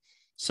upcoming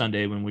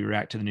Sunday when we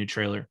react to the new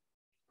trailer.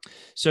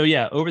 So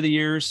yeah, over the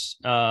years,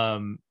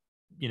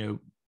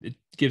 it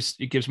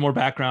gives more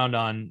background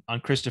on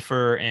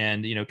Christopher,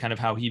 and, kind of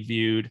how he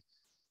viewed,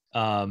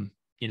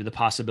 the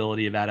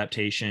possibility of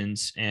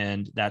adaptations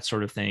and that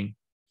sort of thing.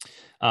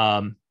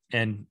 And,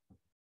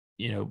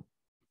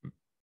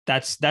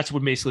 that's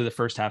what basically the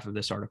first half of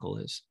this article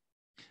is.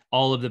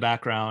 All of the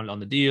background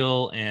on the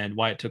deal and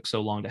why it took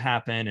so long to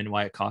happen and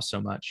why it cost so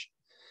much.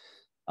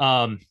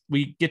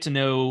 We get to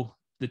know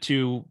the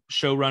two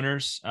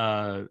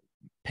showrunners,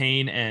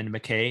 Payne and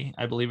McKay,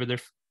 I believe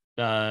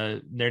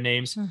are their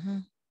names.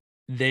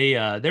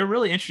 They're a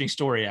really interesting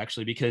story,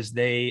 actually, because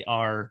they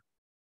were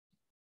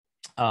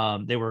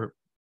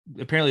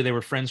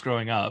friends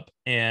growing up,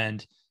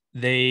 and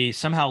they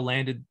somehow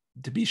landed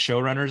to be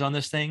showrunners on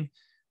this thing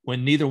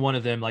when neither one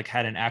of them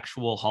had an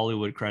actual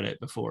Hollywood credit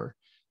before.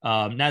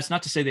 Now, it's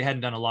not to say they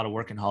hadn't done a lot of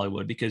work in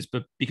Hollywood, because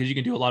you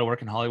can do a lot of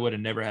work in Hollywood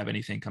and never have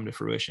anything come to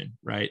fruition,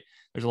 right?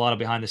 There's a lot of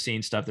behind the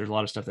scenes stuff. There's a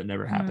lot of stuff that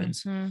never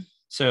happens.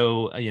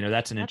 So,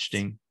 that's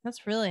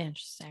really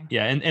interesting.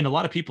 Yeah. And a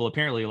lot of people,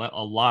 apparently a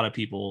lot of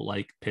people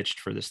pitched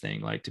for this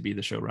thing, to be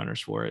the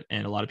showrunners for it.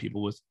 And a lot of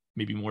people with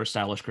maybe more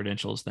established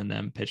credentials than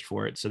them pitched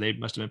for it. So they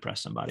must've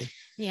impressed somebody.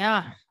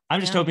 Yeah.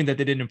 I'm just hoping that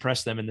they didn't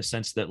impress them in the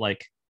sense that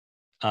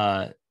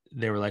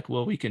they were like,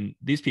 well,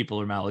 these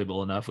people are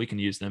malleable enough. We can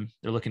use them.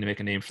 They're looking to make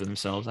a name for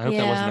themselves. I hope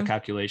that wasn't a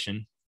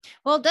calculation.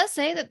 Well, it does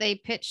say that they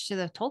pitched to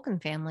the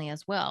Tolkien family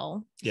as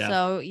well. Yeah.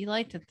 So you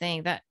like to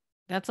think that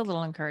that's a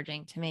little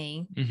encouraging to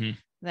me.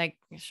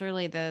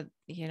 Surely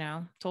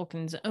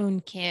Tolkien's own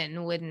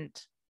kin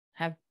wouldn't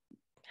have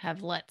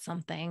let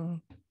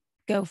something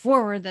go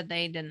forward that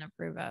they didn't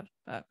approve of.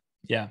 But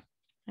yeah.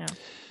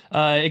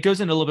 It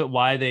goes into a little bit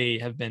why they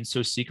have been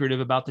so secretive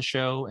about the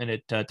show, and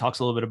it talks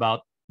a little bit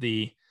about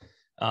the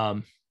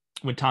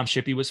when Tom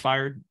Shippey was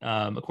fired,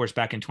 of course,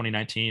 back in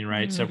 2019,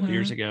 right, several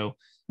years ago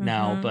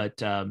now. But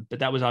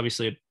that was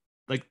obviously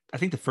I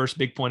think the first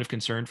big point of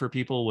concern for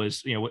people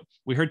was,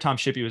 we heard Tom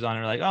Shippey was on,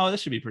 and we're like, oh,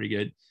 this should be pretty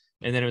good.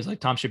 And then it was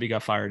Tom Shippey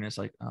got fired, and it's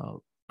like,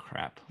 oh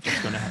crap,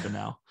 what's going to happen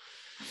now?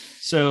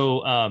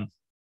 So,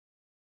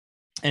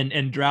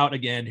 and Drought,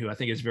 again, who I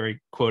think is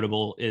very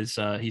quotable, is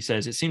he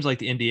says, it seems like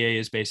the NDA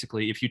is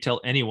basically, if you tell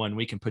anyone,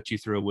 we can put you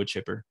through a wood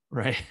chipper,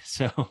 right?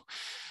 So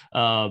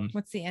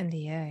what's the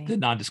NDA? The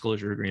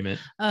non-disclosure agreement,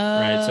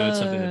 right? So it's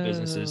something that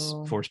businesses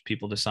force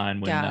people to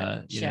sign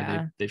when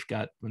they've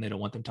got, when they don't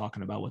want them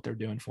talking about what they're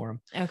doing for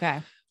them.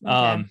 Okay.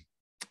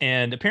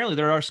 And apparently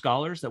there are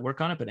scholars that work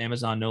on it, but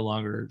Amazon no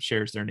longer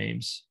shares their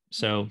names.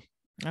 So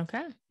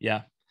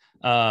yeah.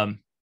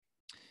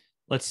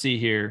 Let's see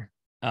here.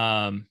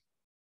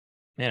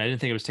 Man, I didn't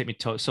think it would take me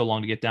so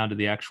long to get down to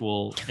the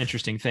actual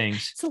interesting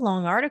things. It's a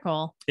long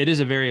article. It is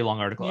a very long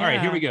article. All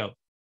right, here we go.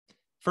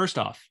 First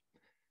off,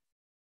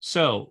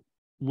 so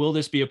will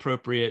this be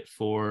appropriate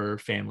for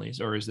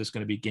families, or is this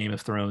going to be Game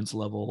of Thrones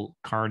level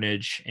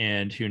carnage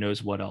and who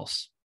knows what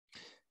else?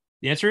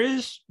 The answer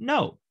is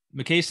no.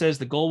 McKay says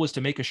the goal was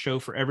to make a show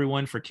for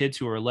everyone, for kids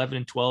who are 11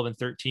 and 12 and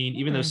 13,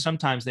 even though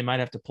sometimes they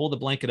might have to pull the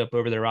blanket up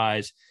over their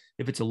eyes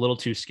if it's a little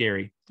too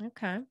scary.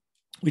 Okay.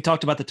 We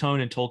talked about the tone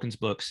in Tolkien's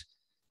books.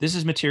 This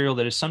is material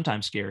that is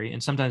sometimes scary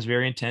and sometimes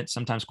very intense,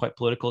 sometimes quite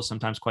political,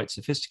 sometimes quite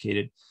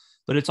sophisticated,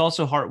 but it's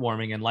also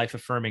heartwarming and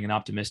life-affirming and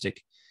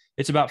optimistic.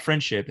 It's about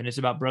friendship, and it's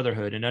about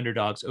brotherhood and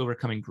underdogs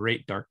overcoming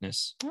great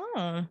darkness.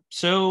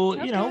 So,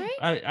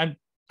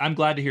 I'm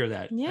glad to hear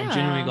that. Yeah, I'm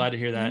genuinely glad to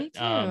hear that. Me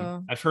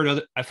too.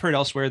 I've heard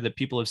elsewhere that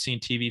people have seen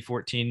TV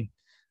 14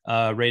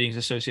 ratings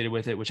associated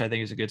with it, which I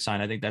think is a good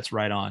sign. I think that's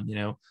right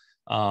on,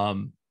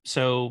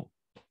 so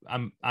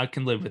I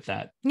can live with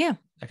that. Yeah.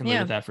 I can live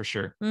with that for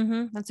sure.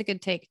 That's a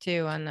good take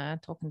too on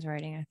Tolkien's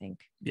writing, I think.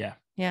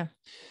 Yeah.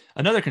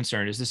 Another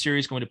concern is the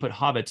series going to put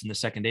hobbits in the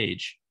Second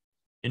Age.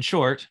 In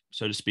short,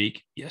 so to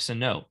speak, yes and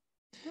no.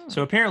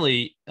 So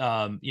apparently,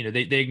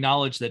 they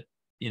acknowledge that,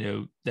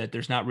 that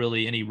there's not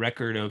really any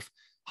record of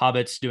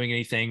hobbits doing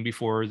anything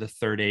before the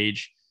Third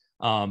Age.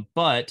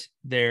 But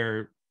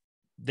they're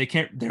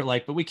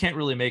like, but we can't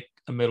really make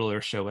a Middle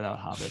Earth show without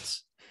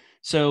hobbits.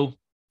 So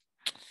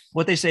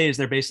what they say is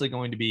they're basically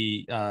going to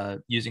be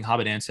using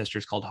hobbit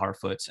ancestors called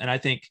Harfoots. And I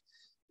think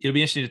it'll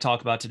be interesting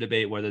to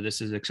debate whether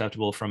this is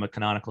acceptable from a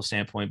canonical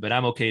standpoint, but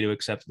I'm okay to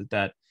accept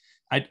that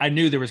I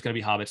knew there was going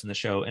to be hobbits in the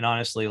show. And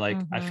honestly, like,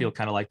 I feel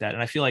kind of like that.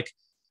 And I feel like,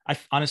 I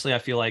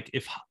feel like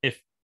if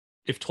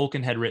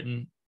Tolkien had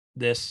written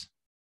this,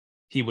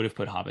 he would have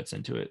put hobbits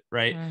into it.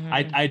 Right.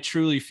 I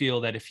truly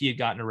feel that if he had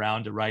gotten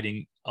around to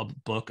writing a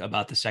book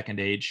about the Second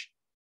Age,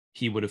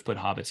 he would have put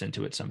hobbits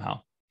into it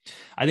somehow.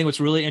 I think what's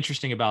really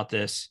interesting about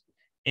this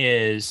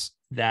is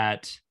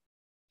that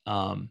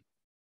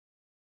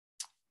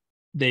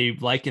they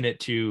liken it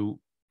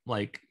to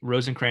like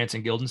Rosencrantz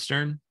and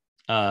Guildenstern.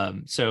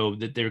 So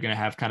that they're going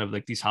to have kind of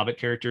like these hobbit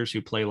characters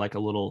who play like a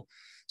little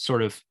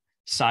sort of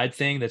side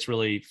thing that's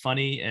really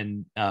funny,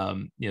 and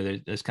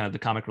there's kind of the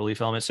comic relief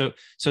element. So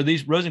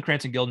these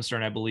Rosencrantz and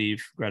Guildenstern, I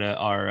believe, Greta,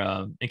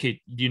 are do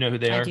you know who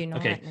they are? I do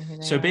not know who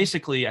they are.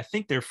 Basically, I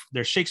think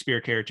they're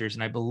Shakespeare characters,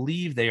 and I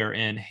believe they are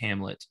in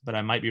Hamlet, but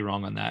I might be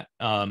wrong on that.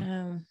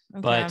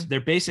 But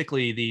they're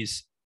basically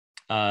these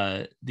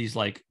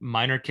like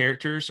minor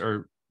characters,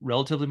 or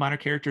relatively minor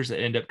characters, that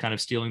end up kind of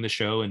stealing the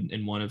show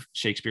in one of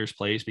Shakespeare's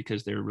plays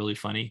because they're really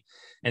funny.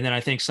 And then I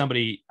think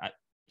somebody,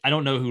 I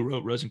don't know who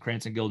wrote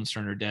Rosencrantz and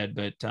Guildenstern are dead,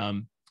 but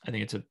I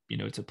think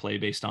it's a play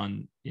based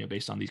on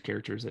these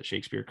characters that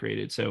Shakespeare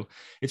created. So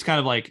it's kind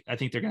of like, I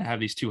think they're going to have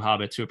these two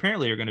hobbits who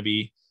apparently are going to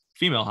be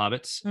female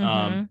hobbits.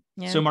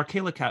 So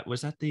Markela Cat,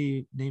 was that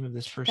the name of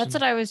this person? That's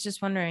what I was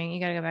just wondering.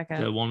 You got to go back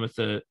up. The one with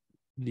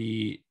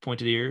the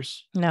pointed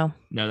ears? No,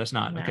 that's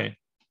not. No. Okay.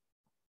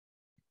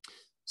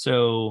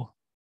 So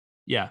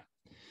yeah.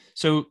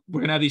 So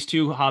we're going to have these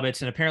two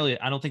hobbits, and apparently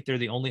I don't think they're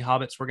the only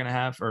hobbits we're going to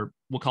have, or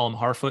we'll call them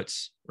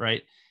Harfoots,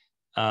 right?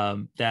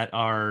 That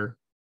are,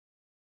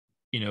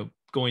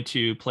 going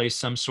to play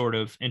some sort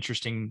of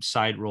interesting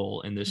side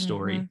role in this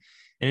story. And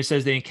it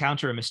says they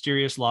encounter a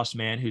mysterious lost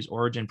man whose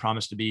origin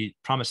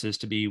promises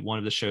to be one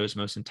of the show's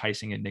most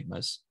enticing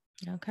enigmas.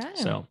 Okay.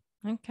 So,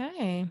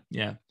 okay.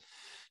 Yeah.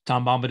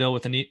 Tom Bombadil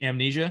with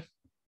amnesia.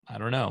 I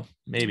don't know.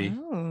 Maybe.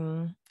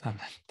 Oh.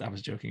 I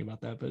was joking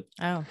about that, but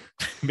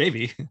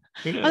maybe.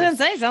 Who knows? I was gonna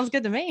say, sounds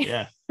good to me.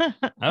 Yeah,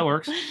 that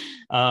works.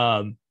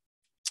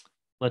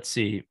 Let's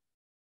see.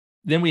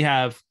 Then we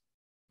have.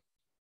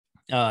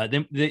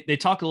 Then they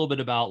talk a little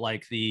bit about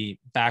like the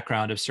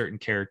background of certain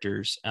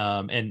characters,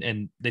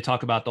 and they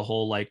talk about the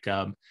whole like,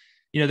 they're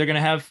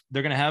gonna have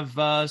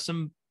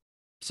some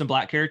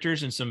black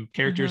characters and some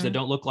characters that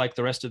don't look like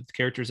the rest of the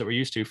characters that we're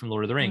used to from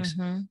Lord of the Rings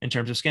in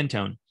terms of skin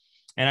tone.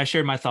 And I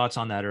shared my thoughts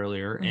on that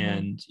earlier,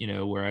 and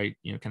where I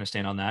kind of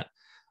stand on that.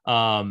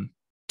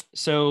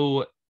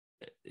 So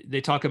they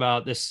talk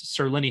about this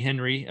Sir Lenny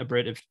Henry, a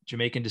Brit of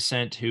Jamaican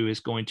descent, who is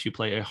going to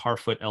play a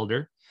Harfoot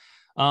elder.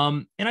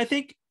 And I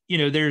think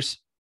we're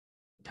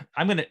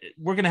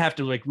gonna have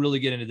to like really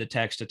get into the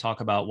text to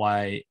talk about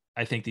why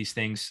I think these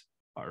things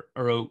are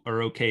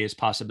okay as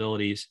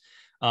possibilities.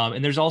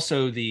 And there's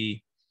also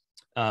the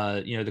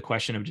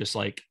question of just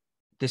like,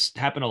 this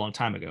happened a long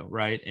time ago,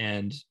 right?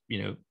 And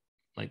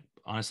like,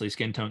 honestly,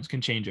 skin tones can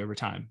change over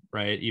time,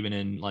 right? Even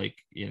in like,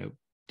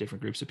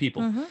 different groups of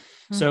people.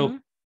 So,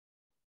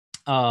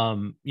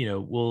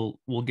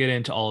 we'll get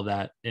into all of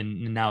that,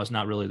 and now is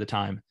not really the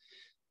time.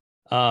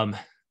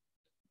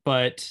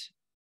 But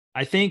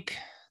I think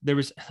there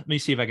was, let me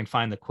see if I can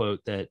find the quote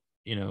that,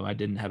 I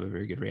didn't have a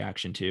very good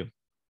reaction to.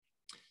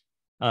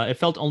 It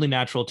felt only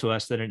natural to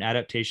us that an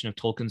adaptation of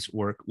Tolkien's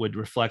work would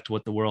reflect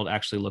what the world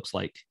actually looks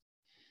like.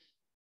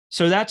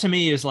 So that to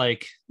me is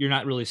like, you're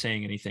not really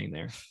saying anything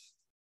there.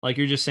 Like,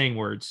 you're just saying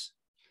words.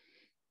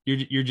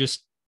 You're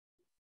just,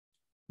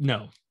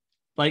 no,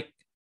 like,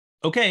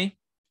 okay,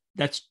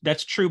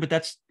 that's true, but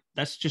that's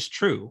just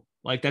true.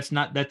 Like, that's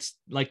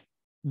like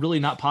really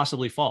not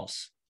possibly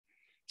false.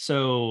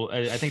 So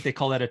I think they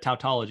call that a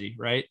tautology,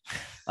 right?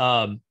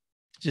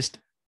 Just,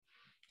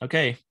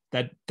 okay,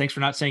 thanks for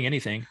not saying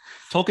anything.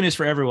 Tolkien is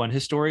for everyone.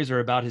 His stories are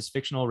about his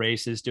fictional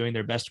races doing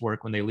their best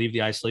work when they leave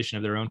the isolation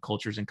of their own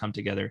cultures and come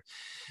together.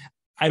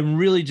 I'm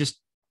really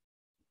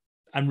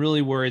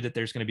worried that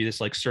there's going to be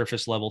this like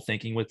surface level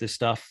thinking with this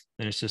stuff.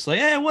 And it's just like,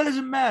 hey, what does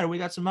it matter? We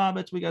got some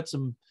hobbits. We got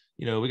some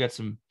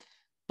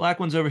black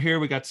ones over here.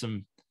 We got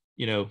some,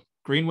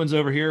 green ones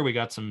over here. We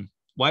got some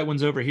white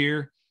ones over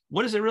here.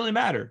 What does it really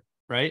matter?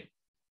 Right.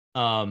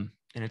 And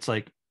it's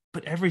like,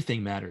 but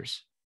everything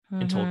matters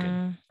in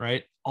Tolkien,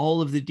 right?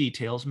 All of the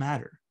details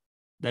matter.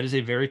 That is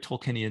a very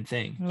Tolkienian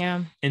thing.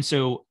 Yeah. And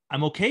so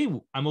I'm okay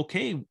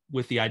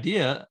with the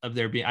idea of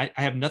there being, I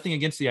have nothing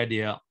against the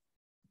idea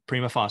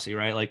prima facie,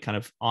 right? Like, kind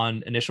of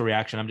on initial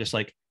reaction, I'm just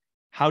like,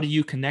 how do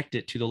you connect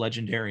it to the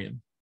legendarium,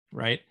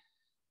 right?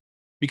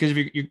 because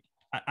if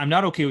I'm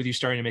not okay with you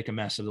starting to make a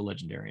mess of the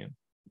Legendarium,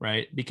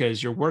 right?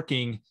 Because you're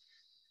working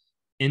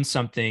in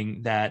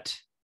something that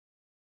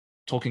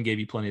Tolkien gave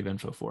you plenty of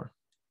info for,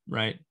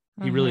 right?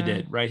 He really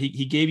did, right?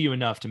 He gave you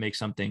enough to make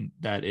something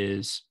that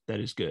is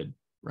good,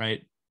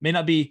 right?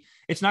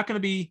 It's not going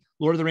to be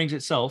Lord of the Rings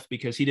itself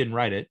because he didn't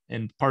write it.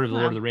 And part of the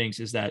Lord of the Rings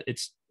is that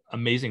it's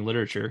amazing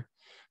literature,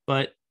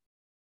 but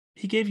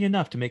he gave you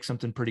enough to make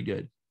something pretty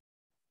good.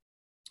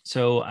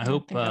 So I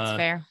hope that's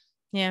fair.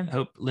 Yeah. I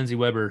hope Lindsay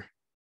Weber,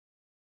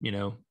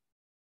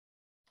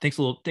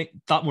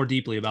 thought more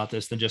deeply about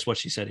this than just what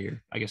she said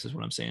here, I guess is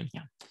what I'm saying.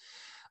 Yeah.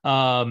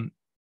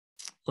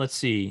 Let's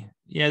see.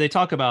 Yeah. They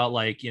talk about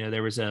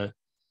there was a,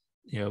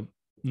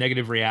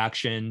 negative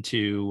reaction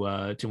to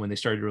when they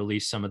started to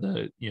release some of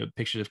the,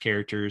 pictures of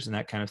characters and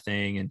that kind of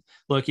thing. And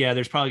look, yeah,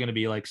 there's probably going to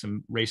be like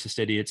some racist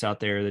idiots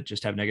out there that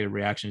just have negative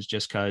reactions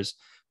just because,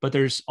 but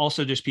there's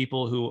also just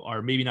people who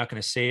are maybe not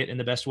going to say it in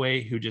the best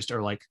way, who just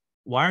are like,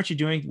 why aren't you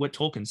doing what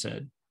Tolkien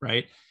said?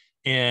 Right.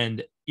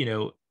 And,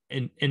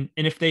 and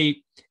if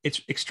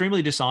it's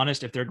extremely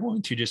dishonest if they're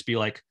going to just be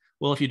like,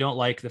 well, if you don't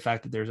like the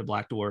fact that there's a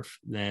black dwarf,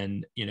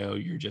 then,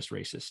 you're just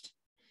racist.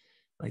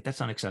 Like,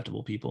 that's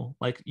unacceptable, people.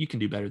 Like, you can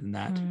do better than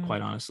that,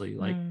 quite honestly.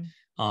 Like,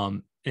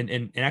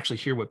 and actually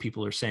hear what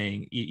people are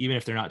saying, even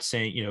if they're not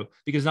saying,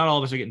 because not all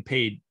of us are getting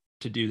paid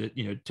to do that,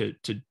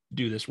 to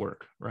do this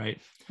work. Right.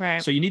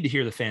 So you need to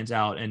hear the fans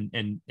out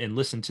and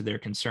listen to their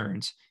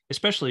concerns,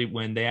 especially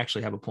when they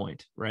actually have a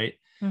point. Right.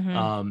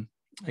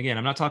 Again,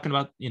 I'm not talking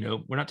about,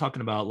 we're not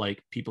talking about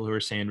like people who are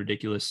saying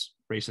ridiculous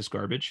racist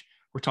garbage.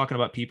 We're talking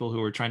about people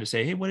who are trying to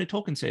say, hey, what did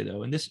Tolkien say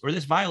though? And this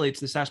violates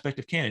this aspect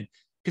of canon.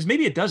 Because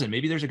maybe it doesn't.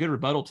 Maybe there's a good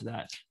rebuttal to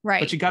that.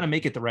 Right. But you got to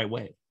make it the right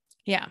way.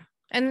 Yeah.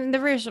 And the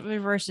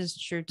reverse is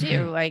true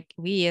too. Like,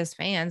 we as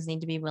fans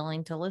need to be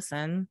willing to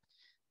listen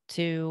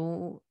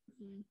to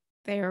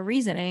their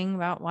reasoning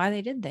about why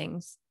they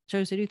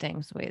chose to do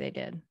things the way they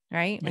did.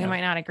 Right. We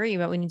might not agree,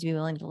 but we need to be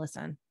willing to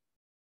listen.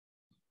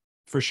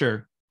 For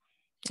sure.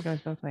 It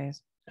goes both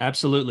ways.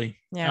 Absolutely.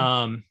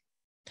 Yeah.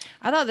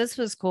 I thought this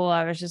was cool.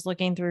 I was just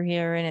looking through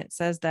here and it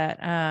says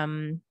that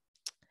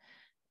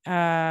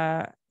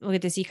we'll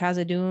get to see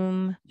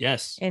Khazad-dûm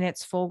in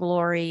its full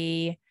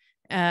glory,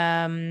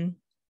 and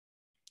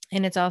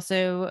it's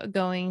also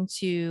going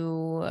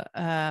to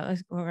we're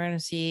going to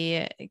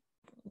see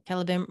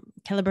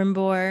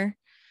Celebrimbor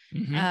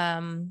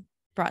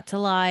brought to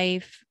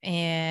life,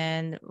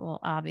 and well,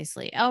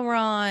 obviously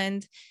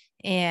Elrond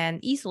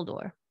and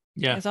Isildur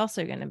is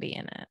also going to be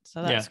in it,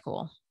 so that's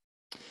cool.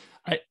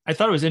 I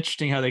thought it was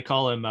interesting how they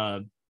call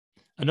him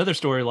another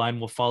storyline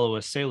will follow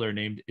a sailor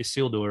named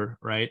Isildur,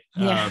 right?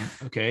 Yeah.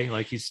 Okay,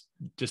 like he's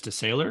just a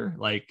sailor.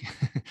 Like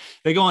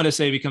they go on to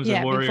say he becomes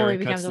a warrior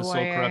and cuts the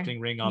soul-corrupting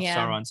ring off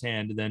Sauron's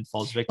hand and then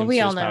falls victim to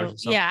his powers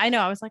himself. Yeah, I know.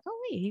 I was like,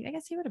 oh wait, I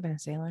guess he would have been a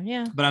sailor.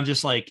 Yeah. But I'm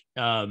just like,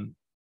 it's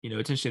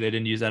interesting they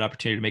didn't use that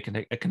opportunity to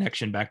make a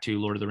connection back to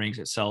Lord of the Rings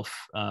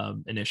itself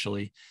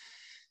initially.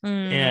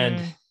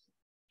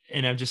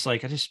 And I'm just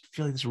like, I just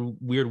feel like this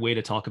weird way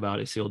to talk about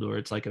Isildur.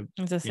 It's like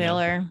it's a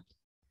sailor.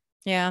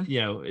 Yeah.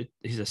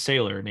 He's a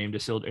sailor named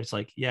Isildur. It's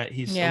like,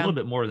 he's a little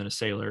bit more than a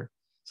sailor.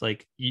 It's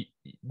like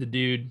the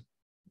dude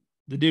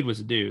was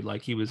a dude.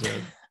 Like he was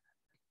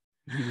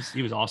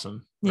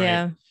awesome. Right?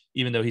 Yeah.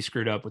 Even though he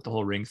screwed up with the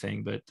whole ring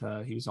thing, but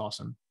he was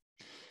awesome.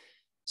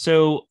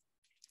 So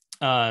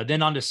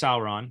then on to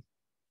Sauron.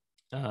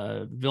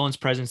 Villain's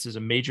presence is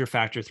a major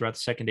factor throughout the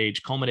Second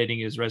Age, culminating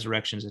in his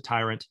resurrection as a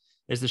tyrant.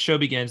 As the show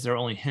begins, there are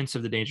only hints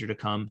of the danger to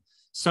come.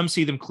 Some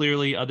see them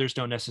clearly, others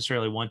don't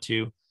necessarily want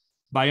to.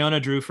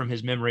 Bayona drew from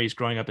his memories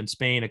growing up in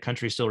Spain, a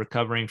country still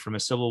recovering from a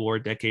civil war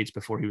decades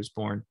before he was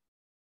born.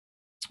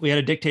 We had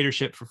a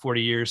dictatorship for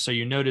 40 years, so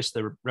you notice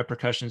the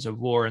repercussions of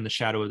war in the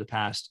shadow of the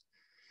past.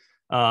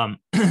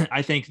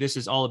 I think this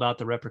is all about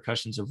the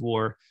repercussions of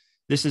war.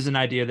 This is an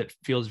idea that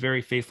feels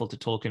very faithful to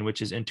Tolkien,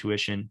 which is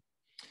intuition.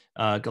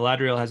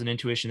 Galadriel has an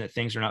intuition that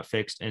things are not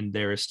fixed and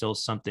there is still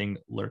something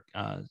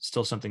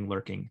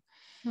lurking.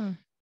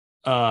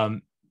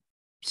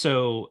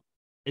 So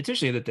it's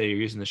interesting that they're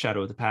using the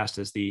shadow of the past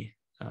as the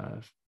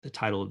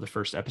title of the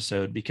first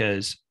episode,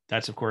 because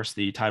that's of course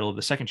the title of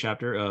the second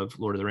chapter of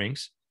Lord of the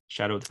Rings,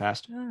 Shadow of the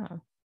Past.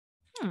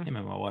 Give me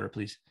my water,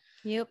 please.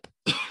 Yep.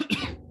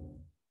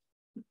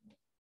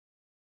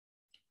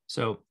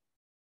 So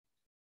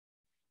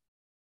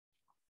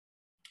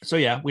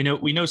yeah, we know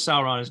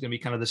Sauron is going to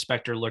be kind of the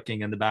specter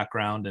lurking in the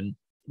background, and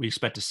we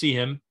expect to see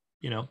him,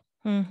 Yeah.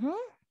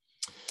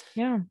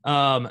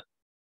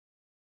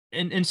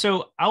 And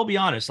so I'll be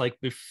honest, like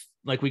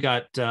we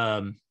got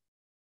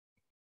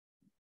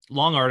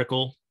long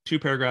article, 2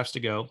 paragraphs to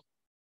go.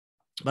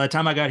 By the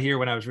time I got here,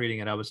 when I was reading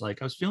it, I was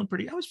feeling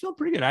pretty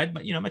good. I had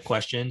my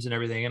questions and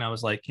everything, and I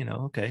was like,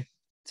 okay,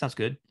 sounds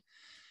good.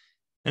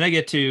 And I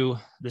get to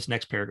this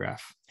next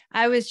paragraph.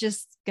 I was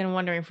just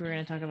wondering if we were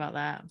going to talk about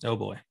that. Oh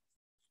boy.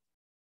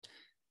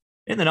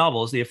 In the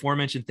novels, the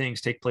aforementioned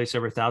things take place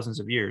over thousands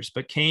of years,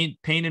 but Payne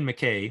and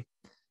McKay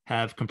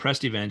have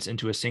compressed events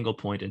into a single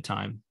point in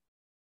time.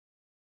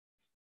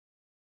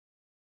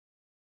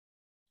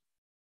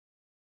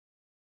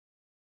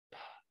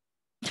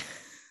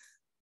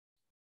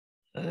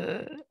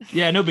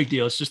 Yeah, no big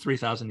deal. It's just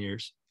 3,000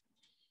 years.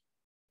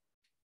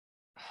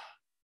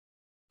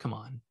 Come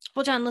on.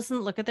 Well, John,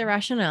 listen, look at the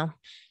rationale.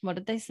 What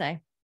did they say?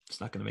 It's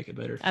not going to make it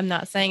better. I'm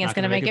not saying it's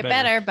going to make it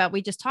better, but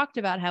we just talked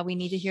about how we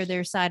need to hear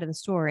their side of the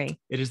story.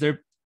 It is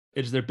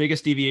their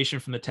biggest deviation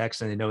from the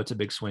text, and they know it's a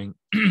big swing.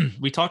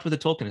 We talked with the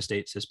Tolkien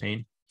estate, says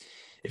Payne.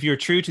 If you are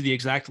true to the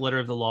exact letter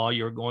of the law,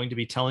 you're going to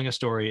be telling a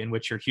story in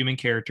which your human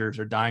characters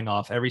are dying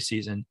off every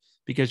season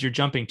because you're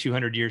jumping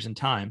 200 years in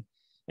time.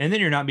 And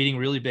then you're not meeting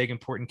really big,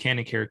 important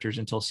canon characters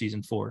until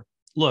season 4.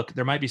 Look,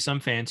 there might be some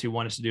fans who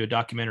want us to do a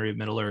documentary of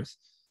Middle Earth,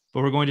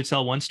 but we're going to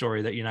tell one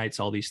story that unites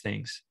all these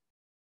things.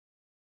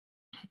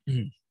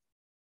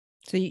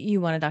 So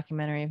you want a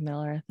documentary of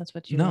Middle Earth? That's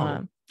what you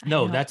want?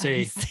 No, that's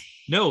a.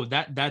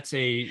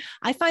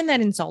 I find that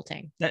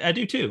insulting. I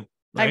do too.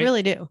 Right? I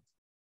really do.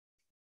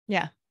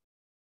 Yeah.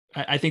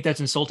 I think that's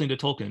insulting to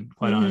Tolkien,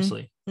 quite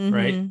honestly.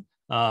 Right.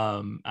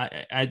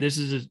 This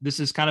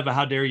is kind of a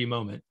how dare you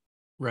moment,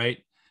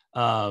 right?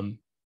 I'm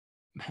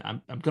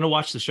going to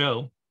watch the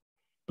show,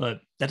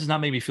 but that does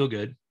not make me feel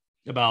good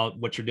about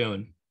what you're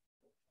doing,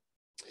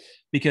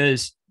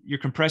 because you're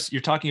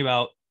talking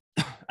about,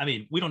 I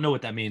mean, we don't know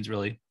what that means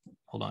really.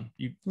 Hold on.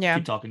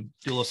 Keep talking,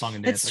 do a little song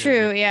and dance. It's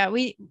true. Yeah.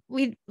 We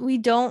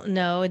don't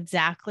know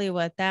exactly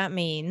what that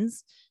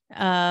means.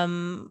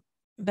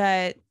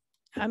 But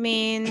I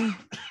mean,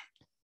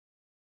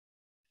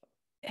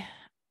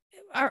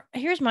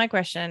 here's my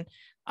question.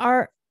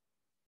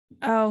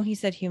 He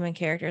said human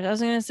characters. I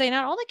was going to say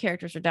not all the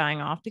characters are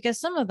dying off because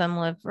some of them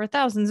live for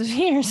thousands of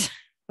years,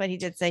 but he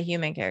did say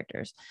human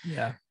characters.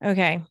 Yeah.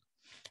 Okay.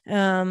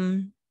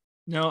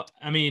 No,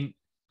 I mean,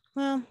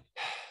 well,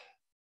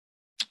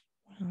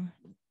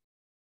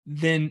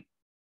 then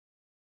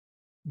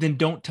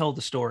don't tell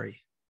the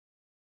story,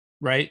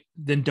 right?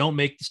 Then don't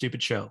make the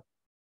stupid show.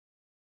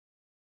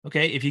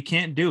 Okay. If you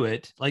can't do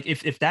it, like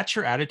if that's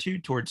your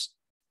attitude towards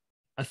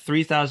a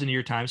 3,000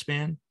 year time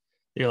span,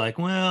 you're like,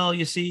 well,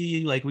 you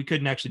see, like we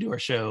couldn't actually do our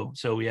show,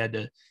 so we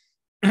had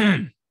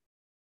to.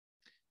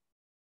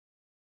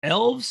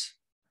 Elves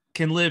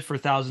can live for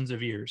thousands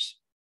of years.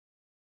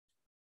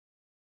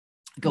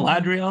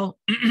 Galadriel,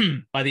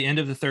 by the end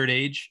of the third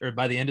age, or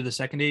by the end of the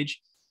second age,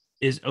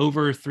 is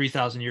over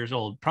 3,000 years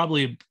old,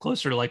 probably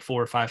closer to like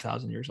 4,000 or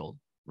 5,000 years old,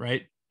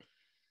 right?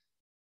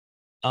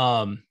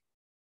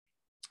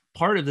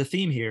 Part of the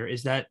theme here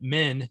is that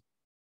men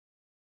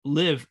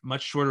live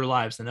much shorter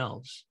lives than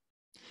elves.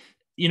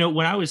 You know,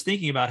 when I was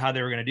thinking about how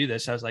they were going to do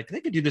this, I was like,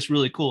 they could do this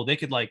really cool. They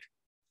could like,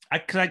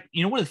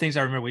 you know, one of the things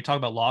I remember, we talked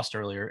about Lost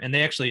earlier, and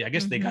they actually, I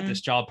guess they got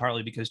this job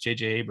partly because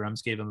J.J.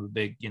 Abrams gave them a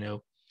big, you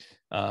know,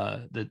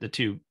 the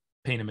two,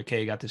 Payne and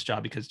McKay, got this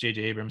job because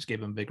J.J. Abrams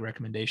gave them a big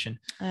recommendation.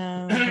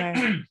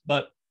 Okay.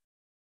 But,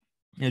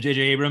 you know,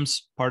 J.J.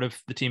 Abrams, part of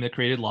the team that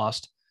created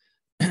Lost.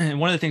 And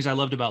one of the things I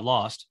loved about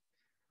Lost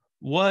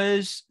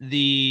was were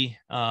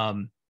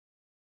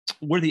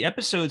the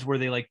episodes where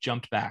they like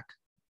jumped back,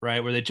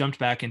 right? Where they jumped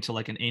back into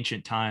like an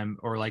ancient time,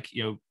 or like,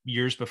 you know,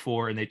 years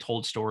before, and they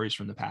told stories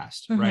from the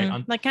past, right?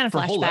 Like kind of for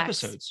flashbacks. Whole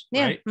episodes,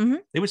 right?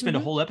 They would spend a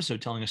whole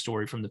episode telling a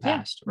story from the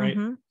past, right?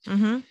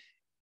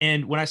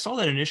 And when I saw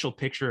that initial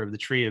picture of the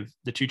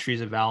two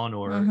trees of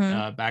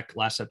Valinor back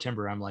last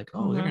September, I'm like,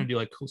 oh, they're going to do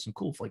like some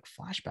cool like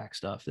flashback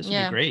stuff. This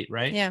would be great,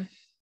 right? Yeah.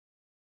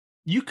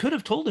 You could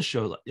have told a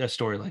story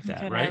like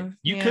that, right?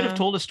 You could have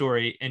told a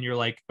story, and you're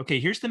like, okay,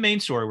 here's the main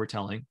story we're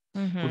telling.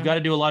 We've got to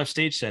do a lot of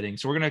stage setting.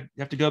 So we're going to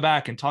have to go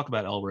back and talk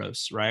about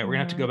Elros, right? We're going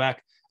to have to go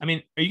back. I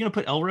mean, are you going to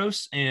put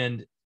Elros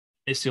and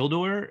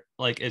Isildur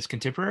like as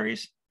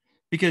contemporaries?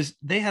 Because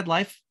they had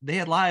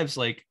lives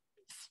like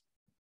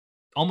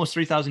almost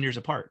 3,000 years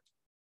apart,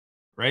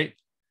 right?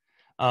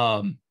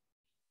 I'm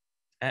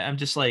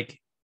just like,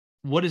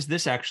 what does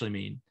this actually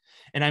mean?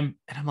 And I'm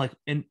like,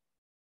 and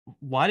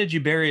why did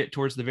you bury it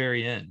towards the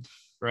very end,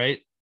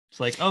 right? It's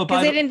like, oh,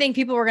 because they didn't think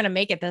people were going to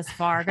make it this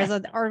far because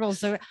of the articles.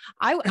 So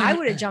I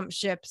would have jumped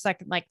ship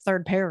second, like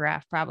third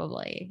paragraph,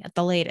 probably at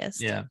the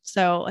latest. Yeah.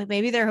 So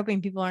maybe they're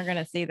hoping people aren't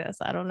going to see this.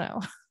 I don't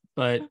know.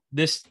 But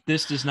this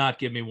does not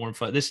give me warm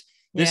fuzz.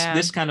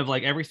 This kind of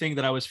like everything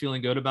that I was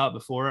feeling good about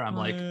before. I'm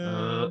like,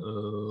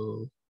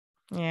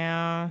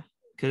 yeah.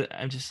 Because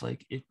I'm just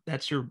like,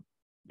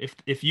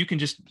 if you can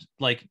just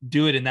like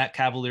do it in that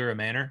cavalier a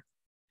manner,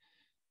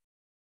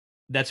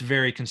 that's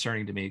very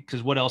concerning to me.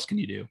 Because what else can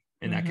you do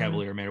in that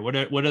cavalier manner?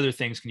 What other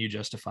things can you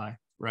justify,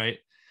 right?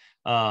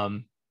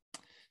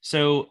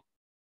 So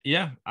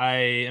yeah, I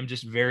am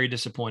just very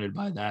disappointed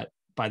by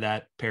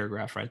that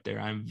paragraph right there.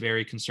 I'm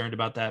very concerned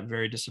about that,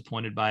 very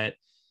disappointed by it.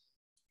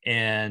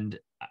 And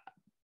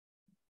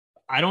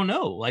I don't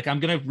know, like, I'm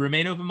going to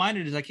remain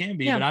open-minded as I can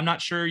be, but I'm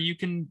not sure you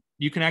can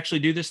actually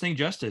do this thing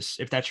justice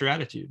if that's your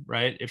attitude,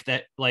 right? If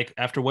that, like,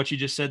 after what you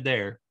just said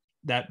there,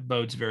 that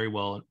bodes very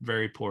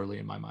poorly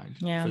in my mind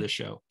for the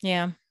show.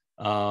 Yeah.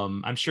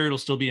 I'm sure it'll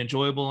still be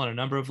enjoyable on a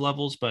number of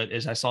levels, but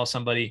as I saw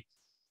somebody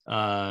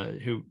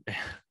who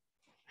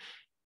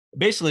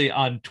basically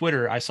on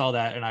Twitter, I saw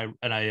that and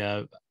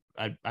I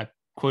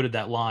quoted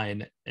that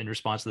line in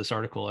response to this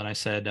article, and I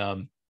said,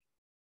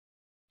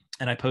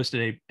 and I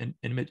posted an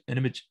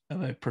image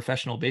of a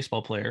professional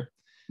baseball player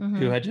Mm-hmm.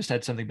 who had just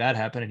had something bad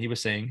happen, and he was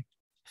saying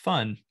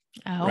fun,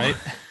 right?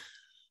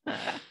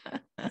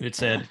 It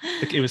said,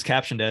 it was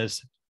captioned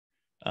as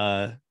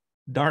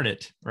darn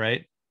it,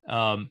 right?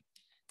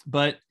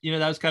 But you know,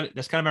 that's kind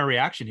of my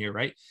reaction here,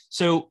 right?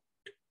 So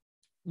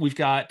we've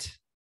got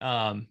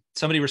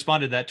somebody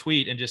responded to that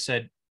tweet and just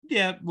said,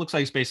 yeah, looks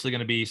like it's basically going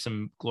to be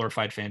some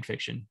glorified fan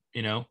fiction,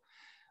 you know.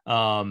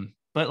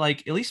 But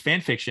like, at least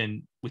fan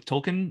fiction with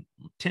Tolkien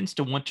tends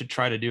to want to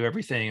try to do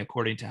everything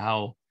according to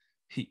how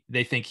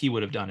they think he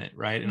would have done it,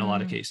 right? In a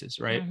lot of cases,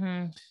 right?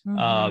 Mm-hmm.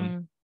 Mm-hmm.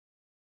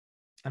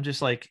 I'm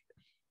just like,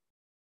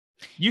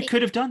 you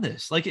could have done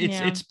this. Like,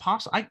 it's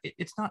possible.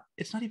 It's not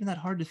even that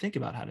hard to think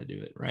about how to do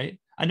it, right?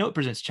 I know it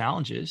presents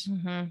challenges,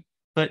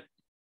 but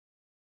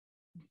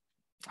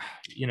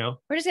you know,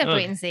 we're just gonna have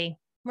to wait and see.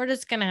 We're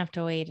just gonna have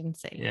to wait and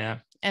see. Yeah.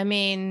 I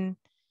mean,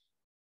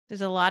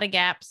 there's a lot of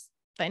gaps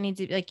that need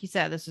to, like you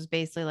said, this is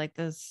basically like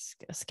this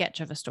sketch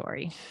of a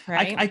story,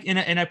 right?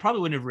 I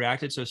probably wouldn't have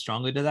reacted so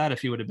strongly to that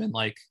if he would have been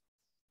like,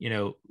 you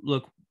know,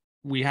 look,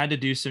 we had to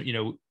do some, you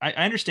know, I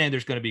understand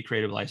there's going to be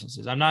creative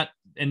licenses. I'm not,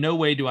 in no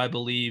way do I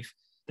believe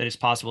that it's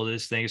possible that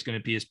this thing is going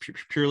to be as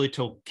purely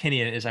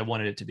Tolkienian as I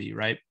wanted it to be,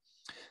 right?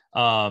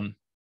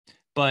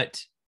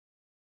 But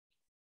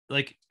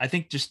like, I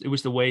think just it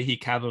was the way he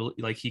kind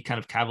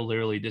of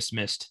cavalierly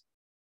dismissed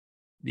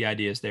the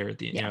ideas there at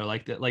the end, you know,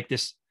 like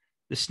this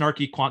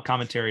snarky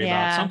commentary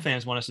about some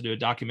fans want us to do a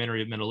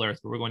documentary of Middle Earth,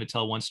 but we're going to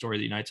tell one story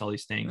that unites all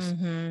these things.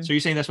 So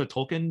you're saying that's what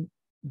Tolkien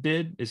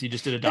did? Is he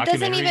just did a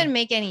documentary? It doesn't even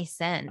make any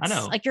sense. I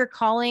know. Like, you're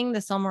calling the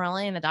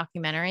Silmarillion a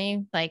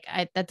documentary. Like,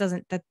 that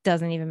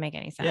doesn't even make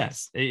any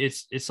sense. Yeah,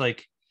 it's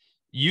like,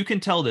 you can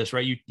tell this,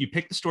 right? You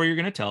pick the story you're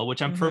going to tell,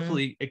 which I'm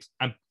perfectly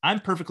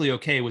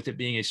okay with it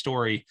being a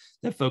story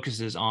that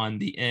focuses on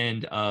the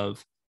end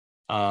of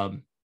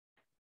the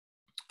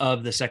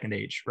Second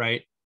Age,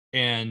 right?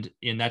 And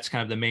that's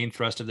kind of the main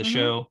thrust of the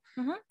show.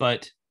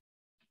 But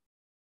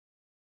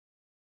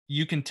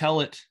you can tell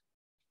it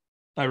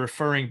by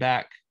referring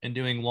back and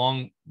doing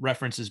long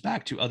references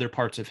back to other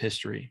parts of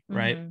history,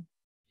 right?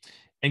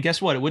 And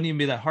guess what? It wouldn't even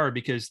be that hard,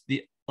 because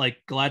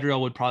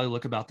Galadriel would probably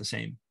look about the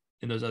same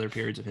in those other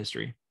periods of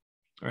history,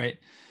 right?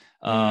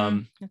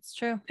 That's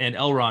true. And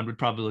Elrond would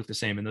probably look the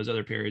same in those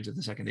other periods of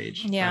the Second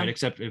Age, right?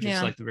 Except if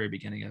it's like the very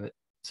beginning of it.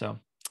 So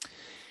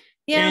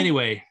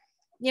anyway,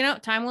 you know,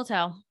 time will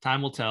tell.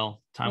 Time will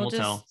tell. Time will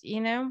tell.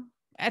 You know,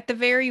 at the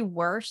very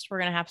worst, we're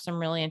going to have some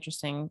really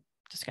interesting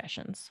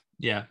discussions.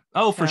 Yeah.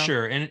 Oh, for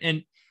sure.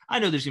 And I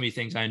know there's gonna be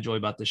things I enjoy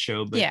about the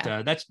show, but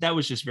that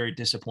was just very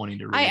disappointing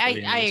to read.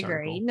 I agree.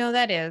 Article. No,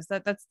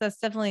 that's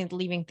definitely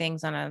leaving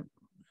things on a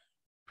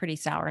pretty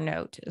sour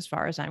note as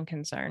far as I'm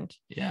concerned.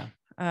 Yeah.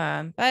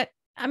 But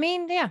I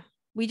mean,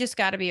 we just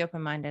got to be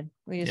open-minded.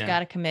 We just got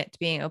to commit to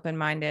being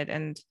open-minded,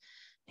 and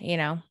you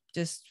know,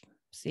 just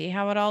see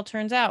how it all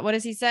turns out. What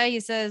does he say? He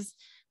says,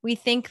 "We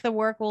think the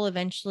work will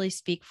eventually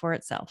speak for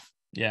itself."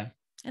 Yeah.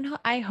 And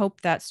I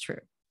hope that's true.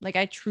 Like,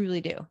 I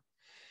truly do.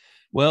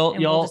 Well,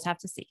 and y'all we'll just have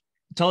to see.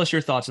 Tell us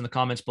your thoughts in the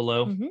comments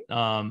below.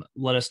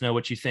 Let us know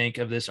what you think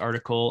of this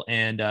article,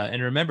 and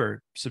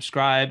remember,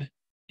 subscribe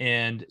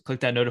and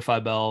click that notify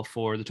bell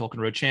for the Tolkien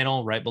Road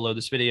channel right below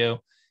this video.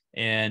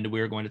 And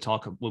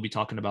we'll be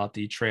talking about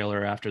the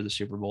trailer after the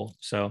Super Bowl.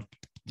 So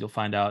you'll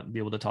find out and be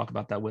able to talk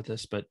about that with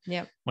us. But I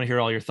want to hear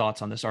all your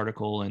thoughts on this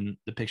article and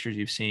the pictures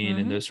you've seen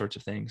and those sorts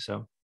of things.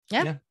 So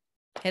hit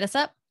us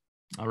up.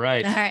 All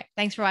right.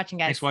 Thanks for watching,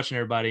 guys. Thanks for watching,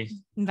 everybody.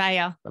 Bye,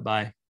 y'all.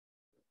 Bye-bye.